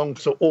come along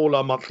to all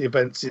our monthly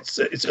events.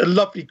 It's a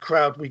lovely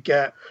crowd we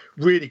get,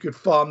 really good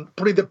fun.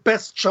 Probably the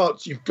best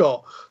chance you've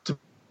got to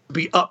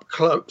be up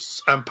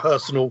close and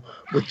personal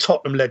with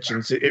Tottenham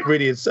legends. It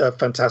really is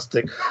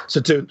fantastic.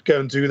 So go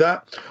and do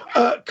that.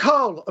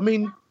 Carl, I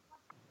mean,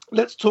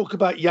 let's talk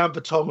about Jan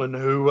Vertonghen,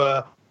 who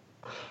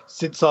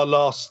since our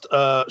last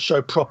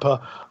show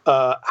proper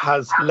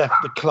has left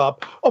the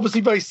club. Obviously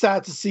very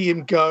sad to see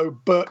him go,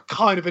 but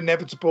kind of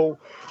inevitable.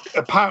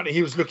 Apparently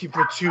he was looking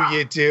for a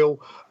 2-year deal,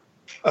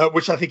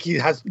 which I think he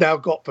has now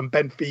got from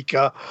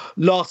Benfica.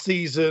 Last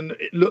season,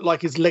 it looked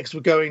like his legs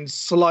were going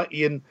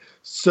slightly in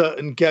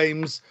certain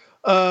games.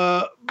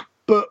 But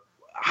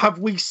have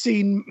we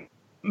seen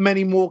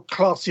many more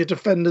classier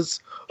defenders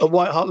at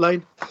White Hart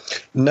Lane?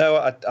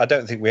 No, I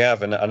don't think we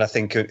have, and I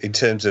think in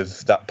terms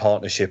of that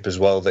partnership as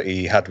well that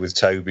he had with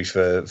Toby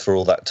for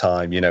all that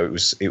time, it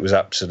was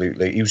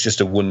absolutely, he was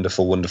just a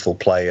wonderful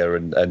player,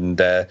 and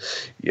a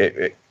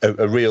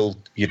real,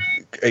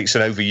 it's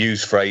an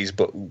overused phrase,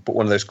 but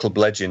one of those club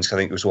legends. I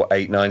think it was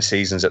 8-9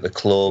 seasons at the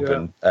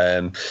club,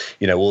 and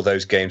all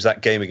those games.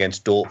 That game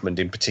against Dortmund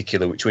in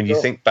particular, which when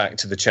you think back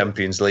to the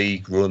Champions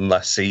League run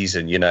last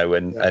season,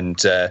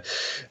 the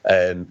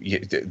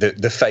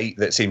fate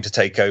that seemed to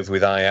take over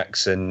with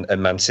Ajax and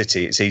Man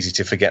City, it's easy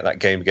to forget that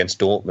game against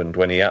Dortmund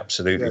when he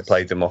absolutely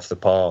played them off the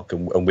park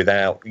and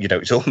without,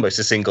 it's almost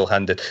a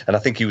single-handed. And I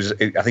think he was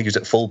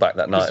at fullback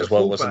that night as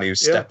well, wasn't he? He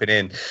was stepping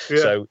in. Yeah.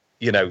 So,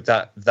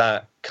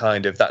 that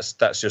kind of that's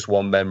just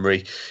one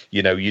memory.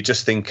 You know, you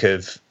just think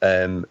of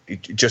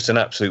just an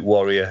absolute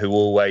warrior who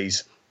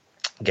always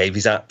gave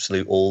his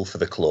absolute all for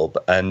the club,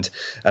 and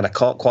I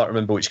can't quite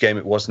remember which game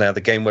it was now.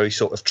 The game where he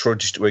sort of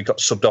where he got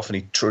subbed off and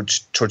he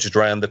trudged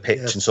around the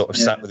pitch and sort of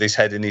sat with his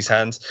head in his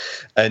hands.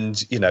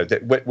 And you know,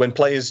 when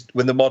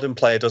the modern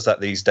player does that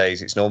these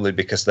days, it's normally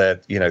because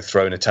they're, you know,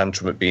 throwing a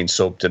tantrum at being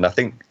subbed. And I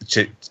think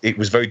it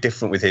was very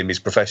different with him. His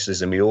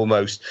professionalism, he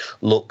almost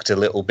looked a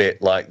little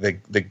bit like the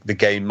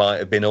game might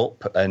have been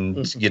up.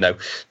 And you know,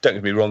 don't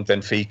get me wrong,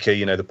 Benfica,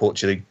 you know, the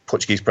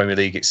Portuguese Premier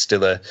League, it's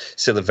still a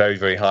very,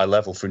 very high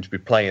level for him to be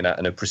playing at,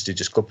 and a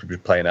prestigious club to be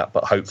playing at.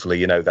 But hopefully,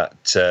 you know,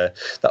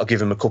 that'll give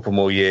him a couple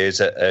more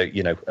years at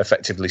you know,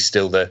 effectively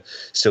still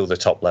the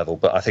top level.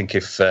 But I think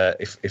if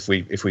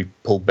we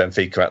pull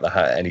Benfica out the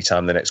hat any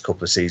time in the next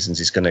couple of seasons,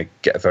 he's going to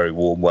get a very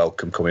warm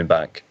welcome coming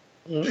back.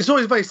 It's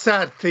always very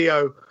sad,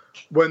 Theo,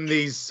 when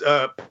these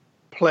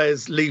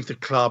players leave the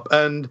club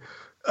and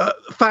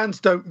fans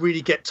don't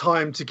really get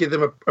time to give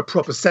them a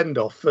proper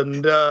send-off.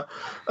 And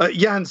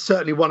Jan's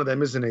certainly one of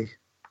them, isn't he?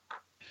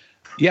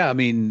 Yeah, I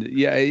mean,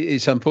 yeah,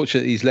 it's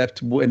unfortunate he's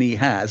left when he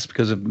has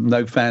because of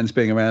no fans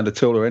being around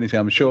at all or anything.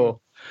 I'm sure.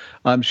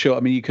 I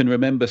mean, you can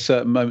remember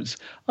certain moments.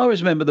 I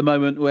always remember the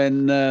moment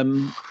when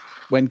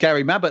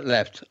Gary Mabbutt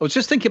left. I was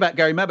just thinking about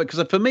Gary Mabbutt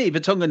because for me,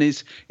 Vertonghen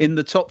is in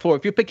the top four.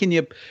 If you're picking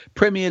your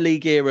Premier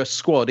League era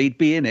squad, he'd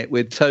be in it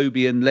with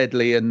Toby and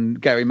Ledley and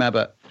Gary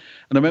Mabbutt.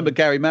 And I remember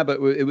Gary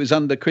Mabbutt, it was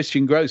under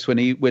Christian Gross when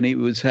it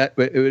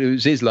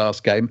was his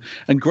last game,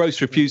 and Gross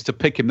refused to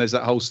pick him. There's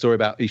that whole story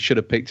about he should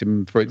have picked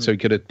him for it so he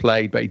could have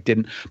played, but he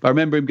didn't. But I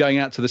remember him going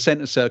out to the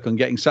centre circle and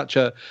getting such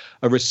a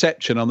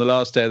reception on the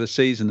last day of the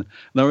season.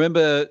 And I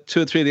remember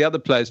 2 or 3 of the other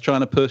players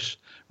trying to push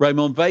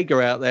Ramon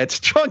Vega out there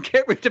to try and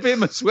get rid of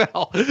him as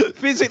well,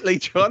 physically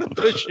trying to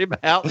push him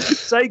out,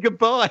 say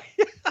goodbye.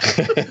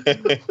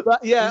 But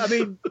yeah, I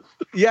mean,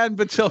 Jan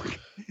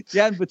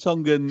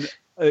Vertonghen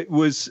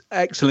was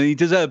excellent. He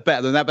deserved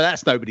better than that, but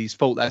that's nobody's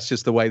fault. That's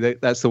just the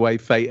way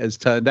fate has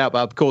turned out.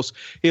 But of course,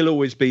 he'll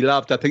always be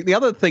loved. I think the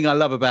other thing I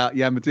love about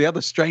Jan, the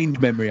other strange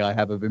memory I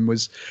have of him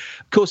was,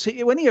 of course,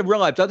 when he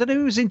arrived, I don't know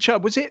who was in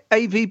charge. Was it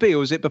AVB or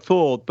was it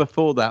before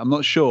that? I'm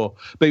not sure.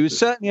 But he was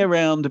certainly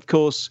around, of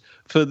course,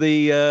 for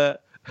the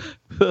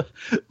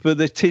for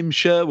the Tim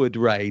Sherwood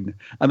reign.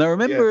 And I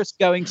remember us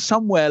going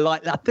somewhere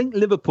like, I think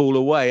Liverpool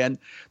away. And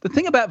the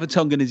thing about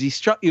Vertonghen is he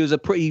struck you as a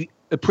pretty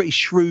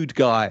shrewd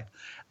guy.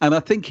 And I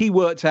think he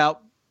worked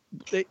out,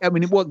 I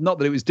mean, it was not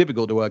that it was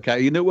difficult to work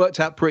out. You know, it worked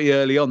out pretty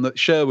early on that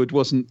Sherwood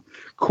wasn't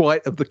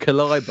quite of the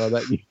calibre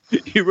that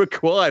you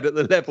required at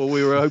the level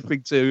we were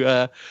hoping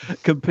to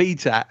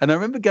compete at. And I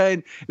remember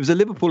it was a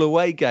Liverpool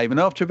away game. And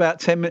after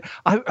about 10 minutes,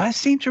 I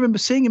seem to remember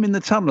seeing him in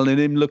the tunnel and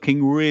him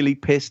looking really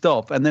pissed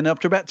off. And then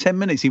after about 10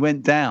 minutes, he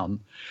went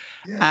down.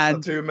 Yeah, and I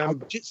do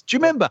remember. Do you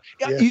remember?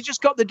 Yeah. You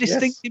just got the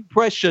distinct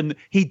impression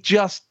he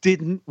just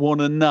didn't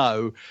want to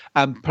know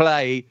and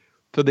play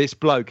for this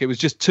bloke. It was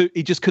just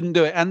he just couldn't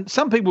do it. And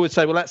some people would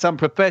say, well, that's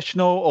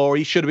unprofessional, or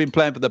he should have been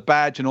playing for the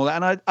badge and all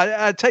that. And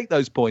I take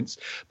those points.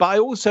 But I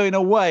also, in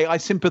a way, I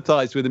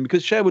sympathised with him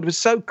because Sherwood was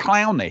so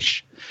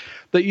clownish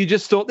that you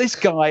just thought this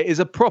guy is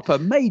a proper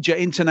major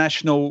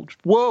international,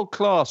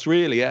 world-class,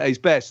 really, at his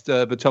best,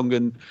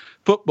 Vertonghen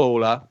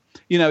footballer.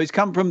 You know, he's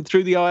come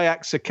through the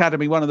Ajax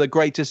Academy, one of the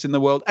greatest in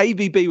the world.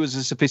 AVB was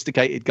a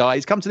sophisticated guy.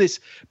 He's come to this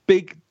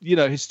big, you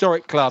know,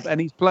 historic club, and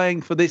he's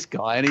playing for this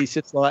guy. And he's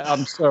just like,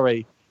 I'm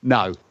sorry.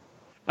 No.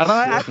 And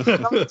I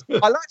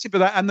liked it for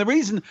that. And the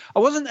reason I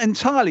wasn't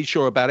entirely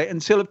sure about it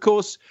until, of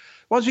course,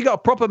 once we got a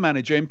proper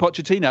manager in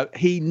Pochettino,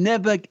 he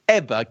never,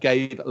 ever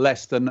gave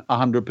less than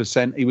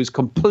 100%. He was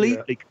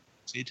completely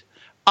committed,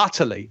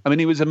 utterly. I mean,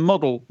 he was a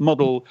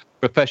model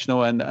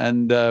professional,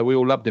 and we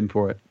all loved him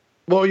for it.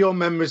 What are your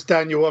memories,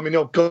 Daniel? I mean,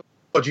 oh God,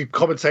 you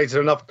commentated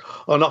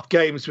enough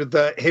games with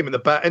him at the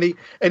bat.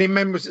 Any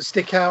memories that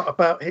stick out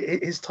about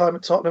his time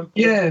at Tottenham?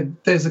 Yeah,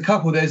 there's a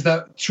couple. There's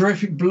that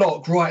terrific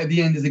block right at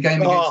the end of the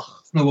game against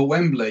Arsenal at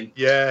Wembley.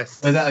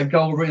 Yes. With that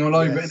goal written all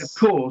over it. And of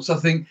course, I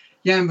think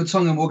Jan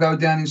Vertonghen will go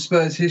down in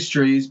Spurs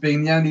history as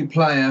being the only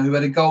player who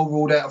had a goal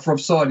ruled out for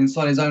offside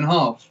inside his own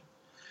half.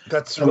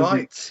 That's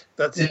right.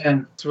 That's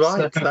right.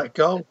 So, that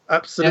goal.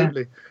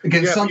 Absolutely.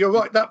 Yeah, you're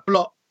right. That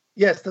block.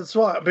 Yes, that's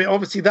right. I mean,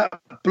 obviously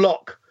that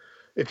block,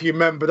 if you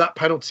remember, that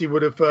penalty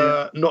would have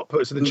not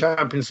put us in the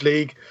Champions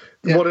League.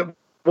 Yeah.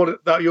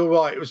 You're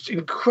right. It was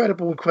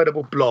incredible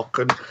block,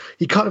 and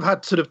he kind of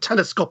had sort of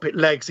telescopic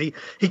legs. He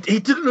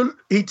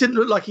didn't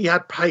look like he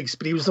had pace,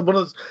 but he was one of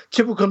those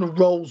typical kind of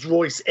Rolls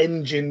Royce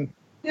engine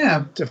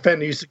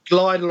defender. He used to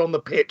glide along the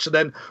pitch, and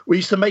then we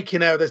used to make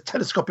an error. There's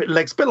telescopic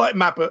legs, a bit like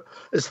Mabbutt,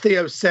 as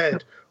Theo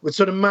said, would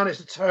sort of manage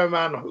to turn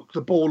around and hook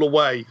the ball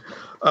away.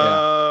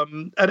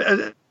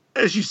 And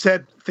as you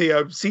said,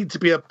 Theo seemed to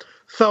be a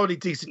thoroughly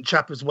decent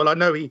chap as well. I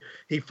know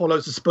he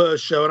follows the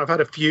Spurs show, and I've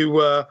had a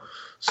few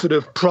sort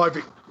of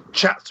private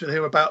chats with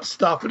him about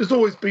stuff. But it's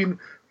always been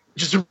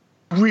just a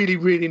really,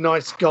 really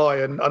nice guy,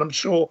 and I'm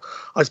sure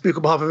I speak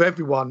on behalf of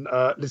everyone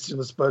listening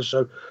to the Spurs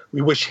show.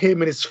 We wish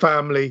him and his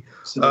family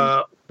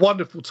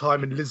wonderful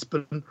time in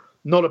Lisbon,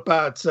 not a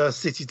bad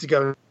city to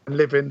go and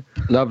live in.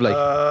 Lovely.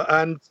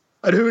 And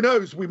who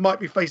knows, we might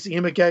be facing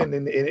him again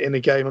in a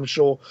game. I'm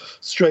sure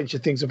stranger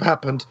things have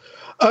happened.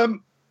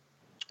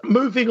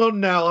 Moving on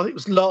now, I think it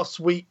was last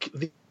week,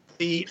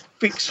 the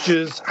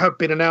fixtures have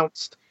been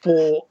announced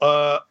for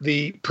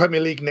the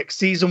Premier League next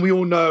season. We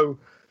all know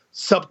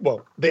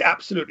they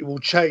absolutely will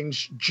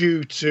change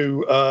due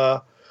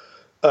to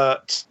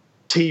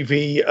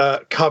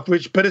TV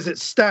coverage. But as it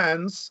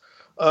stands,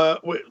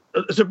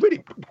 it's a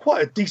really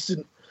quite a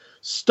decent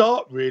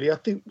start, really. I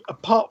think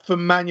apart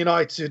from Man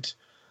United,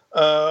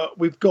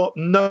 we've got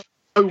no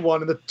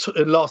one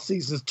in last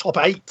season's top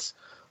 8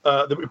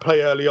 that we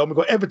play early on. We've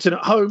got Everton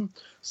at home,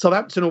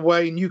 Southampton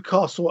away,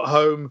 Newcastle at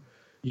home,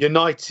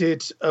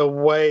 United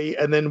away,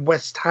 and then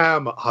West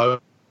Ham at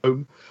home.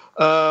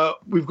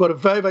 We've got a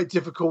very, very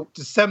difficult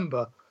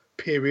December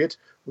period.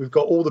 We've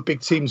got all the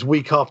big teams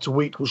week after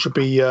week, which should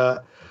be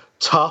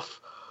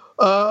tough.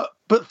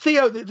 But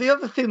Theo, the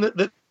other thing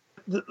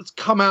that's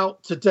come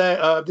out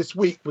today, this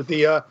week, with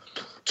the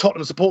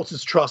Tottenham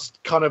Supporters Trust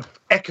kind of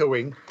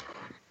echoing,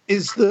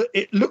 is that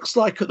it looks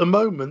like at the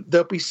moment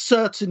there'll be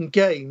certain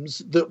games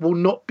that will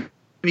not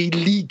be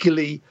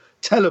legally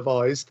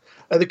televised.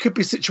 And there could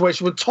be a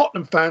situation where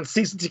Tottenham fans,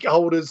 season ticket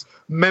holders,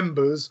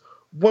 members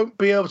won't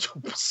be able to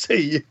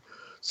see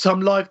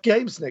some live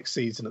games next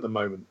season at the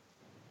moment.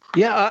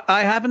 Yeah,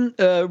 I haven't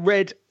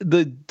read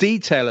the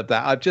detail of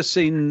that. I've just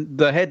seen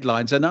the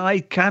headlines, and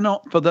I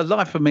cannot for the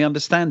life of me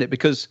understand it,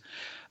 because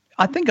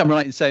I think I'm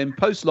right in saying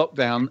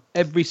post-lockdown,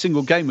 every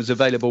single game was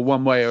available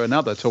one way or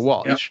another to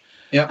watch.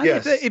 Yeah.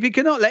 Yes. If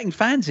you're not letting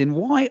fans in,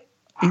 why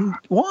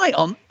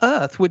on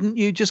earth wouldn't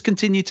you just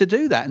continue to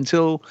do that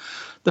until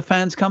the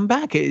fans come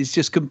back? It is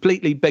just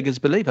completely beggars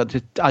belief.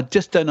 I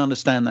just don't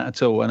understand that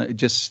at all. And it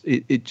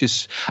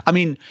just, I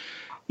mean,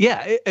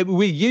 yeah,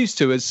 we're used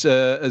to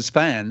as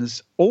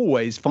fans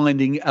always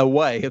finding a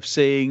way of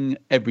seeing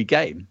every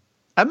game.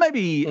 And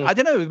maybe, I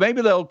don't know,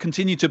 maybe they'll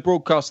continue to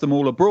broadcast them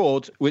all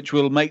abroad, which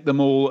will make them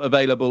all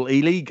available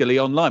illegally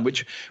online,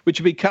 which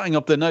would be cutting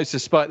off their nose to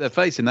spite their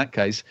face in that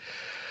case.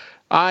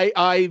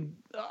 I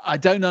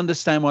don't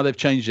understand why they've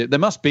changed it. There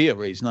must be a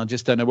reason. I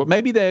just don't know.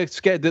 Maybe they're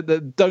scared that they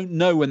don't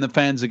know when the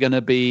fans are going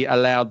to be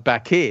allowed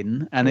back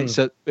in. And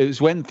it's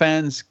when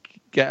fans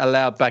get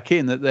allowed back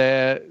in that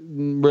they're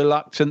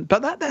reluctant.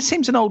 But that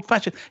seems an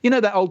old-fashioned,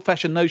 that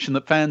old-fashioned notion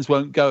that fans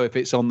won't go if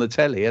it's on the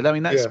telly. I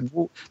mean,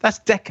 that's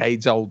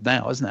decades old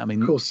now, isn't it? I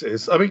mean, of course it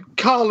is. I mean,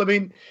 Carl,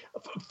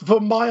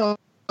 from my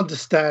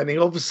understanding,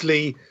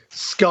 obviously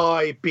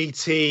Sky,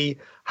 BT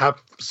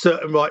have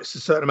certain rights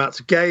to certain amounts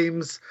of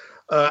games.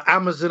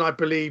 Amazon, I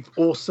believe,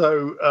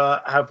 also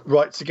have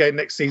rights again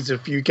next season, a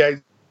few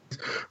games.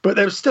 But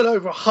there's still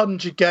over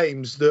 100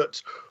 games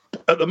that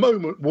at the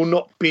moment will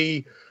not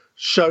be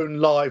shown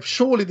live.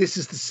 Surely this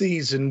is the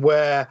season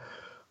where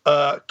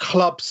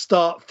clubs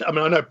start, I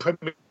know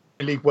Premier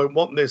League won't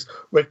want this,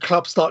 where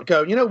clubs start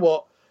going, you know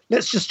what,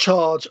 let's just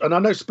charge, and I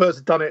know Spurs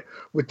have done it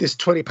with this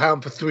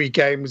 £20 for 3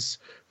 games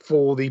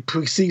for the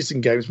pre-season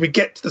games. We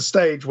get to the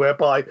stage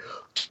whereby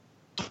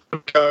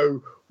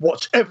go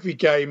watch every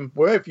game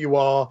wherever you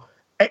are,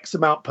 X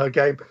amount per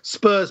game.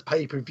 Spurs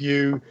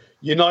pay-per-view,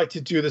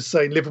 United do the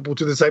same, Liverpool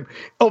do the same.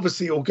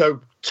 Obviously it'll go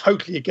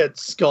totally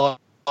against Sky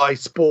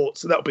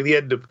Sports, and that'll be the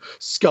end of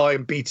Sky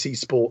and BT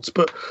Sports.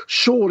 But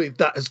surely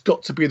that has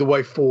got to be the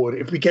way forward.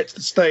 If we get to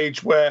the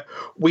stage where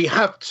we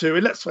have to,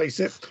 and let's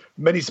face it,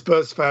 many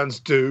Spurs fans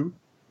do,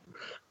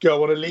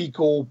 go on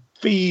illegal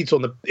feeds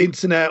on the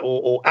internet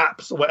or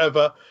apps or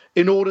whatever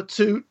in order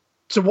to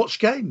watch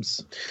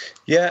games.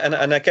 Yeah,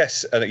 and I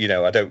guess, I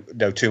don't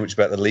know too much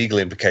about the legal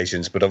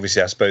implications, but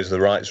obviously I suppose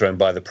the rights are owned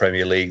by the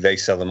Premier League. They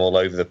sell them all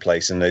over the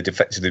place, and they'd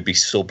effectively be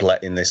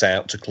subletting this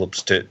out to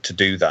clubs to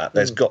do that.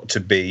 There's got to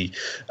be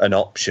an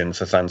option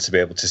for fans to be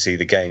able to see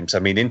the games. I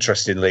mean,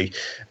 interestingly,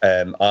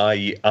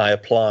 I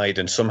applied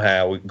and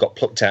somehow got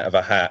plucked out of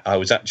a hat. I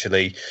was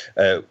actually,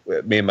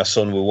 me and my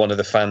son were one of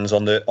the fans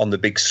on the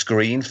big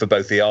screen for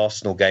both the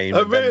Arsenal game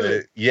and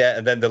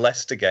then the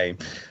Leicester game.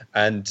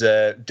 And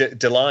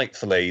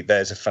delightfully,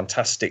 there's a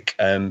fantastic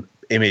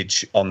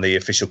image on the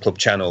official club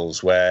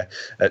channels where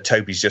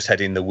Toby's just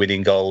heading the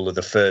winning goal of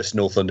the first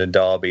North London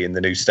derby in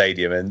the new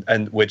stadium,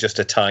 and we're just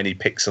a tiny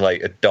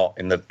pixelated dot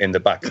in the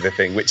back of the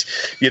thing, which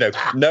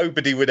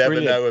nobody would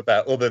ever know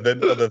about other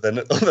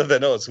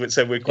than us.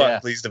 So we're quite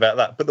pleased about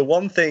that. But the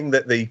one thing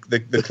that the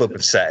club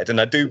have said,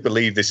 and I do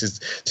believe this is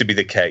to be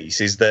the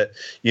case, is that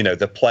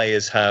the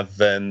players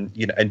have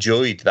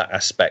enjoyed that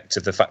aspect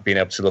of the fact being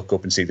able to look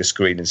up and see the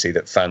screen and see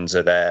that fans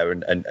are there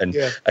and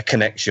a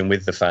connection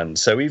with the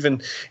fans. So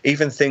even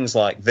things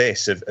like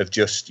this of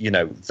just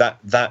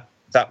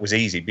that was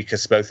easy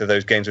because both of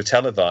those games were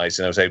televised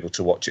and I was able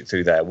to watch it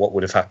through there. What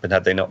would have happened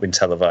had they not been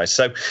televised?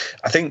 So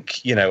I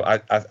think I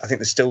think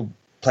there's still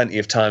plenty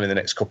of time in the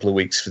next couple of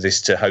weeks for this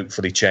to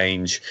hopefully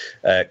change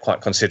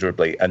quite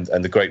considerably, and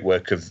the great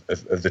work of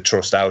the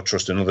trust, our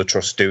trust and other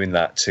trusts doing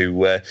that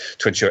to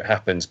ensure it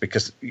happens,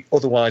 because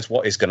otherwise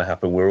what is going to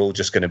happen? We're all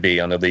just going to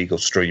be on illegal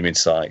streaming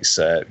sites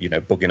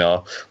bugging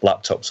our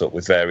laptops up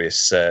with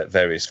various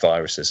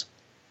viruses.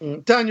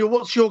 Daniel,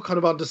 what's your kind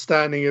of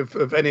understanding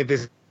of any of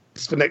this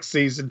for next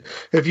season?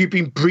 Have you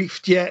been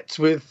briefed yet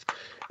with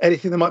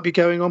anything that might be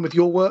going on with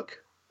your work?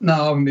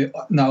 No,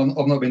 I've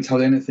not been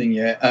told anything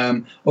yet.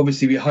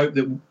 Obviously, we hope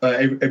that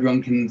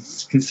everyone can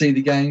see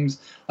the games.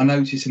 I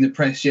noticed in the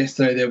press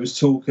yesterday there was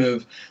talk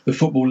of the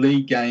Football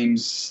League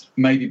games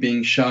maybe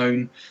being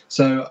shown.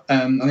 So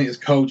I think, as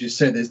Cole just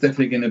said, there's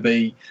definitely going to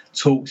be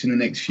talks in the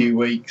next few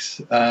weeks.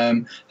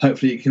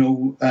 Hopefully, it can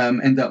all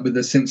end up with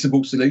a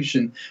sensible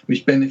solution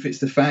which benefits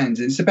the fans.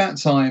 It's about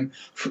time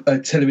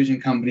television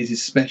companies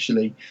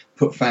especially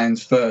put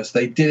fans first.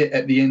 They did it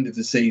at the end of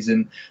the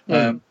season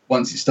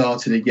once it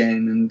started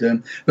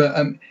again. But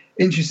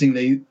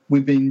interestingly,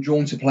 we've been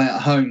drawn to play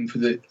at home for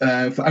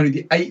only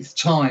the 8th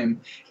time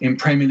in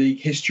Premier League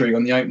history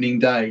on the opening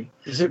day.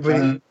 Is it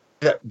really?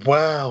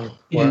 Wow.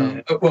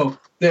 Yeah. Well,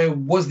 there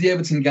was the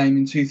Everton game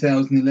in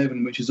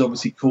 2011, which was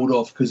obviously called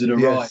off because of the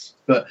riots.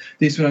 But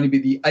this will only be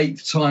the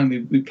 8th time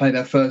we played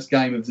our first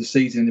game of the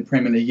season in the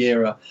Premier League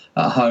era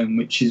at home,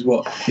 which is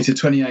it's the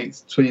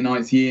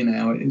 29th year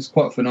now. It's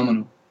quite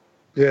phenomenal.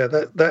 Yeah,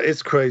 that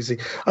is crazy.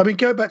 I mean,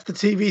 going back to the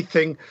TV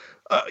thing,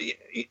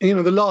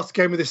 the last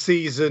game of the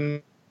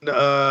season,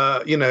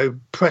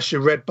 press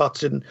your red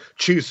button,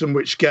 choose from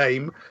which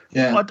game.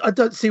 Yeah. I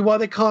don't see why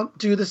they can't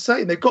do the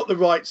same. They've got the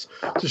rights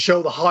to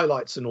show the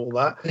highlights and all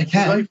that. They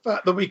can. The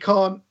fact that we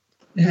can't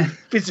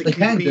physically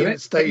be in the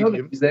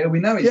stadium. There, we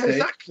know it's there.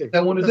 Exactly.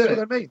 They want to do it. That's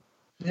what I mean.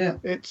 Yeah,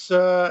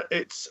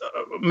 it's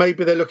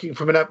maybe they're looking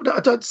from I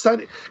don't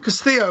understand it,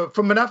 because Theo,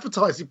 from an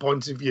advertising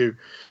point of view,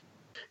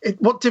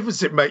 what difference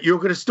does it make? You're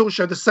going to still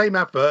show the same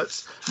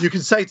adverts. You can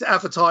say to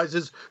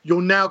advertisers,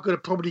 you're now going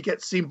to probably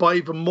get seen by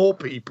even more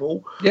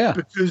people. Yeah.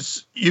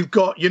 Because you've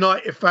got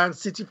United fans,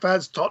 City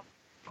fans,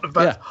 Tottenham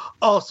fans,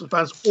 Arsenal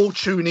fans all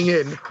tuning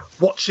in,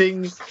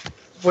 watching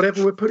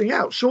whatever we're putting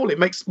out. Surely it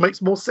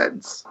makes more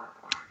sense.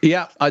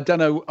 Yeah, I don't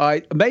know.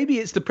 Maybe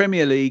it's the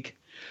Premier League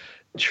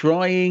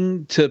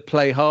trying to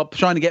play hard,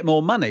 trying to get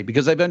more money,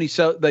 because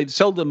they've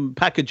sold them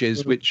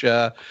packages which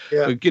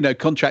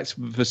contracts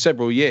for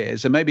several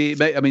years, and maybe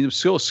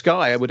sure,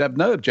 Sky would have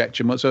no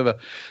objection whatsoever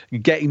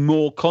getting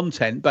more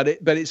content, but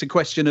it's a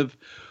question of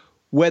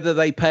whether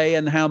they pay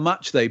and how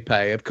much they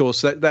pay. Of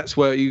course, that's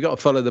where you've got to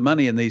follow the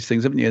money in these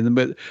things, haven't you?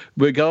 But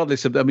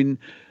regardless of,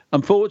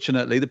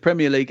 unfortunately, the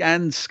Premier League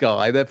and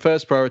Sky, their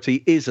first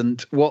priority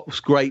isn't what's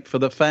great for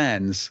the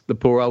fans, the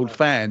poor old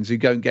fans who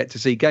don't get to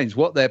see games.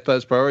 What their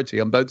first priority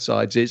on both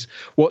sides is,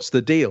 what's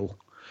the deal?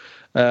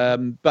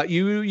 But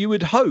you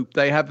would hope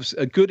they have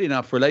a good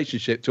enough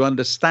relationship to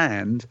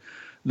understand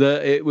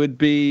that it would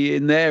be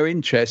in their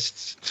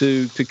interests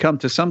to come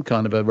to some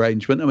kind of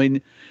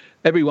arrangement.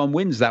 Everyone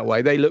wins that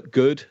way. They look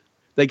good.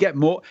 They get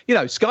more.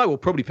 Sky will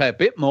probably pay a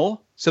bit more,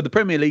 so the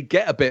Premier League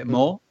get a bit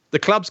more. The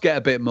clubs get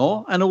a bit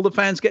more, and all the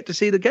fans get to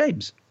see the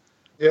games.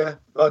 Yeah,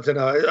 I don't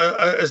know.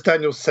 As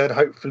Daniel said,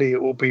 hopefully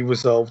it will be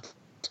resolved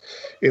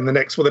in the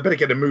next... Well, they better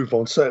get a move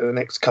on, certainly in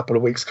the next couple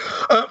of weeks.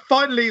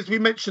 Finally, as we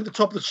mentioned at the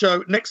top of the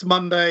show, next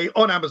Monday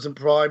on Amazon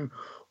Prime,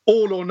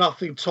 All or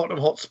Nothing Tottenham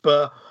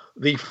Hotspur,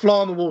 the Fly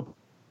on the Wall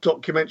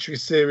documentary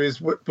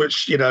series,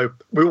 which,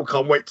 we all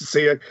can't wait to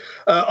see.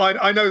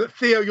 I know that,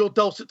 Theo, your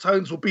dulcet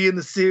tones will be in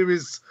the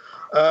series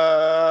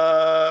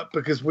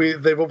because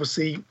they've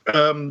obviously...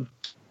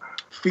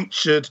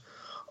 featured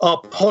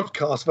our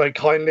podcast very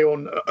kindly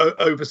on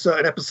over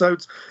certain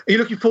episodes. Are you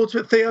looking forward to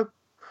it, Theo?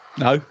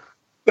 No.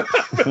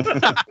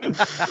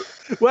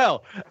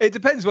 Well, it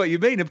depends what you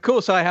mean. Of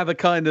course, I have a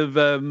kind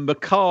of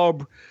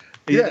macabre.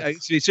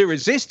 Yes. It's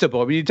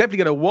irresistible. You're definitely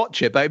going to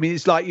watch it, but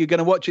it's like you're going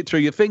to watch it through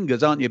your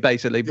fingers, aren't you?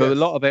 Basically, for a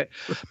lot of it.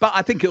 But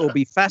I think it will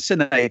be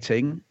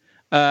fascinating,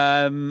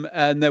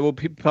 and there will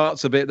be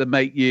parts of it that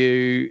make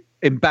you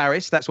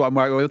embarrassed. That's what I'm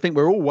worried about. I think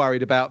we're all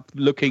worried about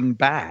looking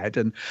bad.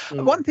 And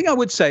one thing I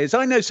would say is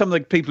I know some of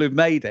the people who've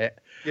made it.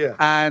 Yeah.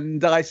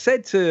 And I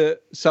said to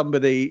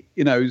somebody,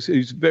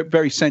 who's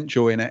very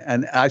central in it,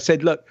 and I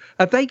said, look,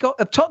 have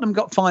Tottenham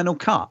got Final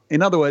Cut?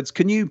 In other words,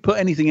 can you put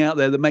anything out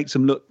there that makes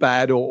them look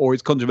bad or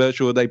is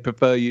controversial or they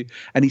prefer you?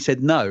 And he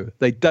said, no,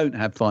 they don't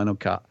have Final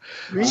Cut.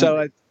 Really?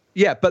 So,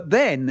 but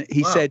then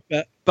he said,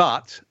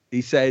 but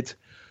he said,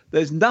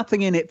 there's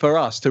nothing in it for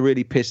us to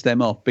really piss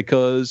them off,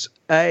 because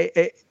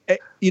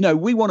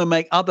we want to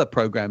make other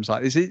programs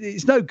like this.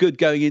 It's no good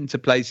going into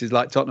places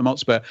like Tottenham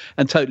Hotspur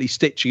and totally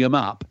stitching them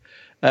up,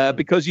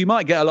 because you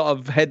might get a lot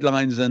of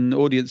headlines and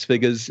audience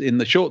figures in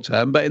the short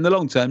term, but in the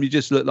long term, you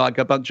just look like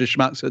a bunch of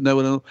schmucks that no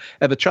one will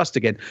ever trust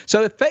again.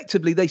 So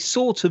effectively, they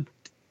sort of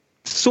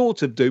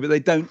do, but they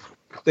don't,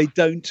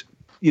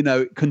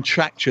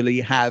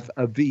 contractually have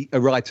a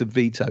right of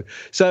veto.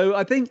 So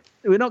I think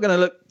we're not going to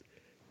look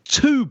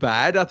too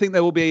bad. I think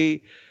there will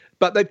be,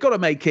 but they've got to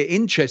make it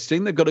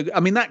interesting. They've got to.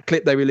 That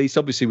clip they released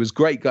obviously was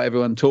great, got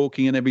everyone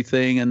talking and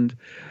everything. And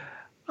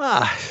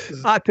I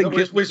think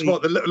which bit,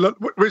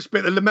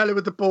 the Lamella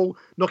with the ball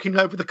knocking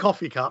over the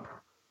coffee cup.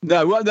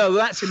 No,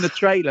 that's in the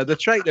trailer. The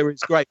trailer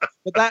is great,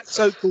 but that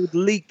so-called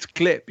leaked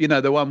clip,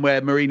 the one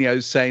where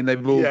Mourinho's saying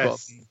they've all got.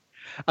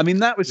 I mean,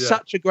 that was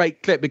such a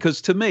great clip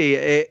because to me,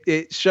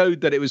 it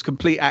showed that it was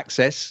complete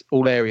access,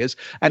 all areas.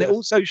 And it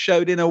also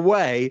showed in a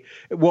way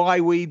why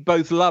we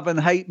both love and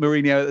hate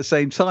Mourinho at the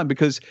same time,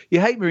 because you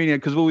hate Mourinho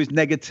because of all his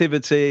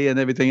negativity and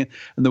everything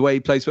and the way he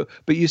plays.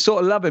 But you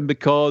sort of love him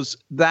because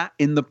that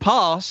in the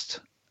past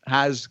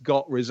has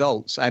got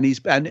results, and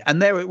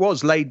and there it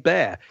was laid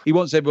bare. He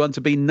wants everyone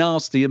to be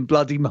nasty and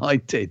bloody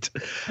minded,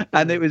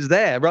 and it was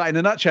there right in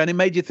a nutshell. And it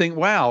made you think,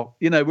 wow,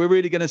 we're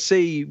really going to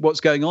see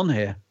what's going on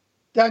here.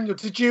 Daniel,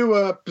 did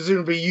you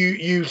presumably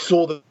you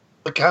saw the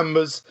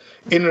cameras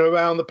in and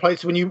around the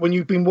place when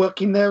you've been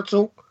working there at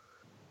all?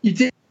 You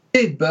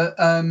did, but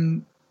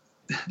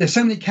there's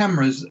so many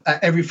cameras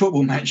at every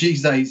football match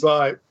these days.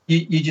 Right,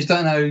 you just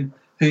don't know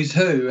who's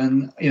who,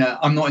 and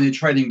I'm not in the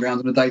training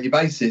ground on a daily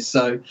basis,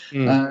 so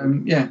it's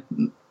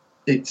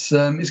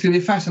going to be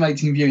a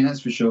fascinating viewing, that's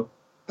for sure.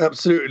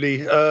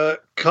 Absolutely.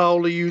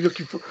 Carl, are you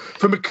looking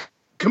from a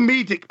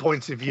comedic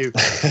point of view?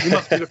 You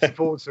must be looking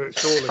forward to it,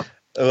 surely.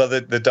 Well,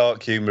 the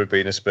dark humour of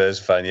being a Spurs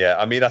fan, yeah.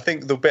 I mean, I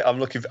think the bit I'm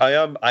looking for, I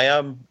am,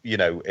 in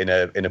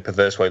a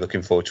perverse way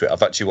looking forward to it.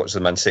 I've actually watched the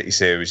Man City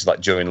series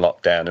during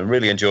lockdown and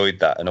really enjoyed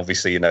that. And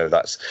obviously,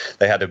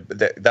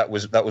 that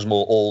was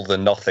more all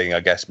than nothing,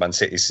 I guess, Man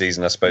City's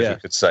season, I suppose we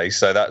could say.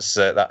 So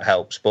that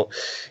helps. But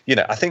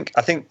I think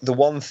the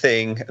one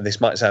thing, and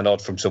this might sound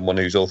odd from someone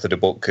who's authored a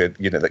book,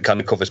 that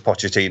kind of covers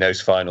Pochettino's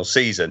final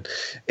season,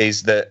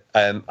 is that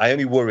I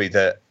only worry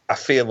that I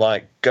feel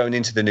like going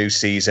into the new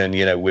season,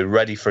 we're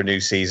ready for a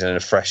new season and a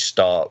fresh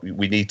start.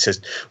 We need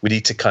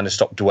to kind of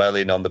stop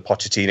dwelling on the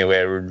Pochettino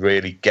era and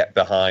really get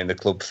behind the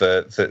club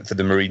for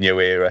the Mourinho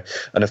era.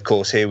 And of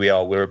course, here we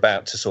are. We're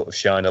about to sort of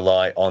shine a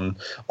light on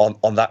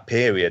that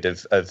period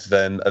of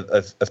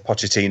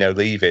Pochettino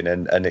leaving,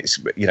 and it's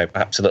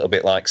perhaps a little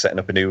bit like setting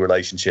up a new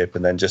relationship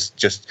and then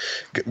just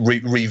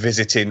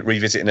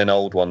revisiting an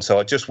old one. So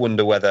I just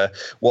wonder what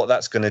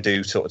that's going to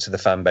do sort of to the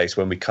fan base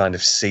when we kind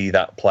of see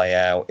that play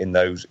out in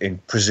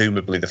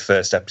presumably the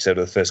first episode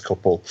or the first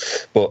couple.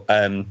 But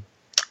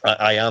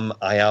I am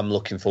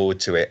looking forward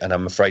to it, and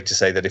I'm afraid to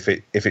say that if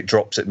it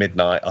drops at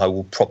midnight, I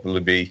will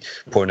probably be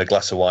pouring a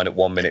glass of wine at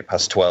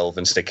 12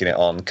 and sticking it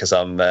on, because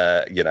I'm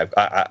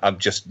I'm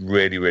just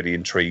really, really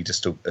intrigued as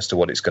to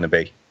what it's going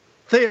to be.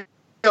 Theo,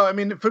 I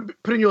mean,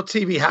 putting your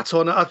TV hat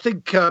on, I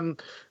think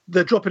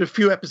they're dropping a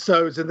few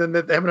episodes and then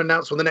they haven't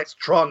announced when the next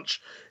tranche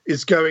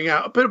is going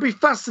out. But it'll be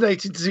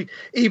fascinating to see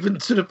even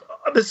sort of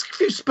there's a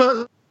few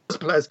Spurs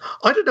players.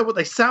 I don't know what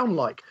they sound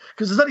like,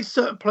 because there's only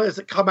certain players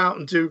that come out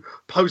and do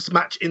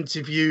post-match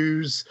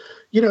interviews.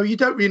 You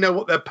don't really know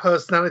what their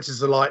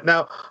personalities are like.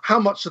 Now, how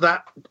much of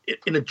that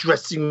in a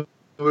dressing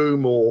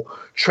room or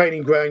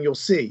training ground you'll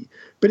see,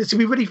 but it's going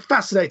to be really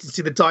fascinating to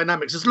see the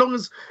dynamics, as long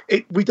as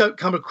we don't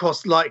come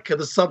across like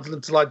the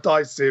Sunderland Till I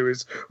Die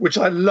series, which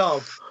I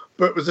love,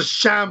 but it was a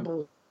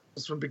shambles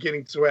from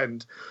beginning to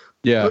end.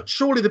 Yeah. But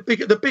surely the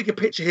bigger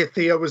picture here,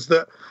 Theo, was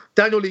that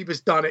Daniel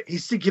Levy's done it.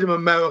 He's thinking of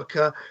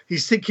America.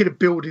 He's thinking of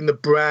building the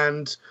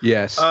brand.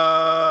 Yes.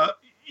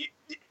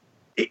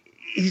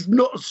 He's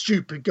not a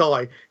stupid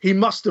guy. He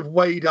must have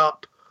weighed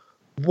up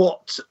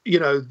what,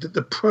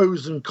 the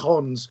pros and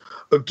cons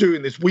of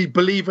doing this. We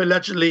believe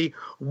allegedly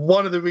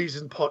one of the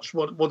reasons Poch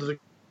wanted to,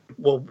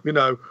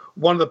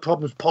 one of the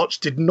problems Poch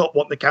did not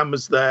want the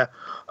cameras there,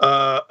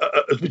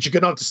 which you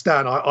can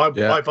understand.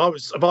 If I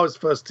was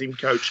first team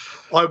coach,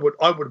 I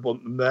would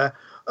want them there.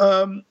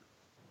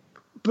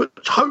 But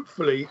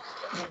hopefully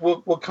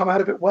we'll come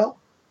out of it well.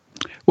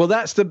 Well,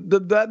 that's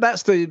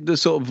the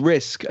sort of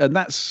risk, and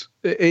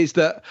is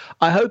that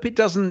I hope it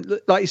doesn't,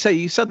 like you say,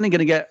 you're suddenly going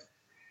to get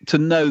to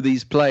know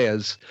these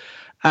players,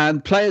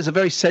 and players are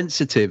very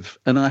sensitive,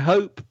 and I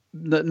hope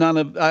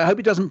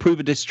it doesn't prove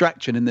a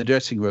distraction in the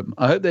dressing room.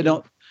 I hope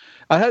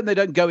they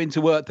don't go into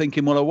work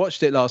thinking, well, I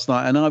watched it last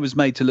night and I was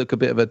made to look a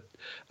bit of a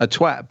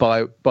twat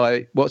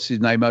by what's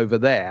his name over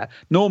there.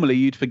 Normally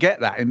you'd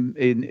forget that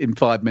in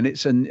 5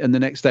 minutes and the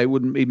next day it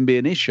wouldn't even be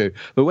an issue.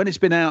 But when it's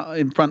been out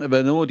in front of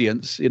an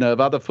audience,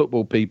 of other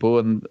football people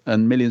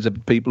and millions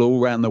of people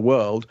all around the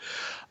world,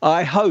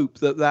 I hope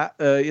that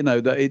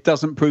it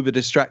doesn't prove a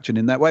distraction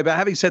in that way. But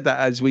having said that,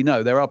 as we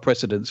know, there are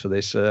precedents for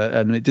this,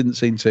 and it didn't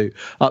seem to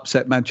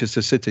upset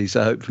Manchester City.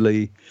 So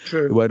hopefully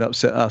it won't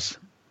upset us.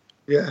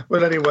 Yeah.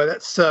 Well, anyway,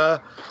 that's.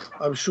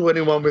 I'm sure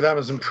anyone with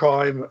Amazon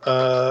Prime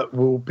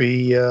will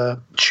be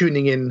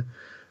tuning in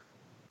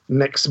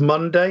next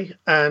Monday,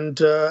 and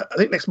I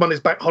think next Monday's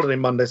Bank Holiday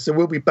Monday, so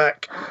we'll be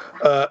back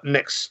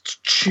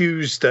next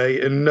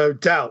Tuesday, and no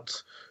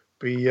doubt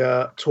be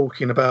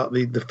talking about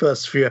the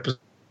first few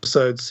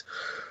episodes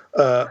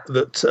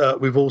that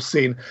we've all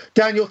seen.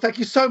 Daniel, thank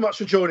you so much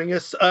for joining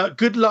us.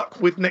 Good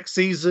luck with next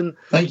season.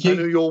 Thank you.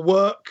 And your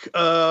work.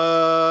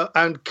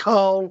 And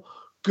Carl,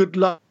 good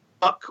luck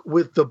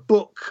with the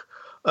book.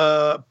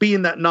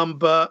 Being that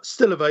number,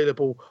 still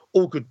available,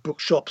 all good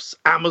bookshops,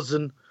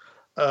 Amazon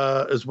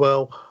as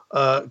well.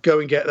 Go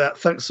and get that.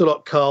 Thanks a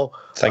lot, Carl.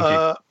 Thank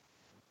you.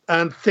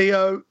 And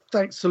Theo,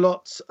 thanks a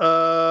lot.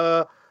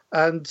 Well,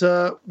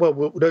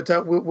 no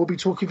doubt we'll be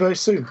talking very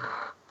soon.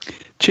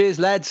 Cheers,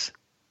 lads.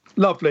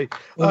 Lovely.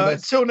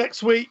 Until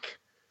next week,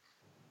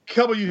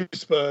 Come on, you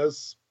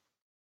Spurs.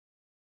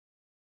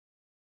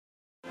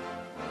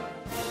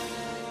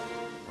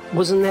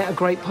 Wasn't that a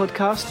great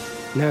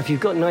podcast? Now, if you've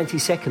got 90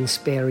 seconds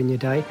spare in your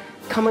day,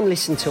 come and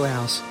listen to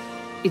ours.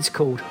 It's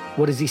called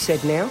What Has He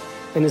Said Now?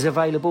 And is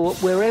available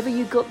wherever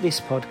you got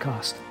this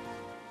podcast.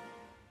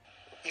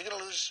 You're going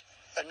to lose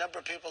a number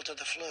of people to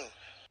the flu.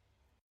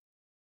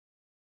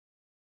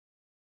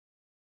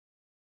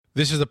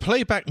 This is a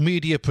Playback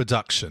Media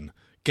production.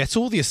 Get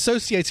all the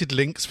associated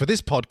links for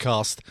this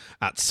podcast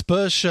at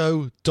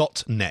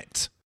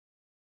spursshow.net.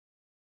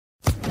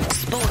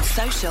 Sports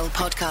Social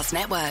Podcast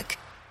Network.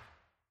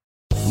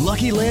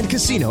 Lucky Land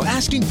Casino,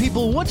 asking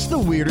people, what's the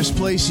weirdest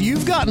place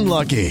you've gotten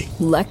lucky?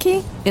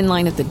 Lucky? In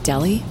line at the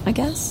deli, I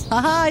guess?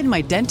 Aha, in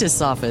my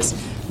dentist's office.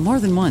 More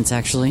than once,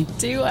 actually.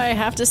 Do I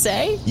have to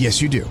say?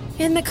 Yes, you do.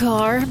 In the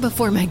car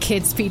before my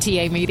kids'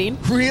 PTA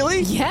meeting.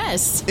 Really?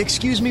 Yes.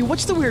 Excuse me,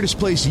 what's the weirdest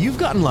place you've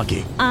gotten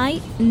lucky?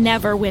 I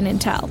never win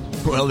and tell.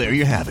 Well, there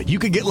you have it. You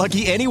can get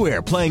lucky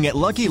anywhere, playing at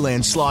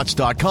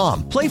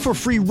LuckyLandSlots.com. Play for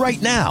free right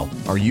now.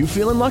 Are you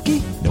feeling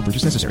lucky? No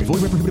purchase necessary.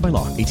 Void where prohibited by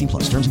law. 18+.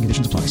 Terms and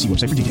conditions apply. See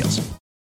website for details.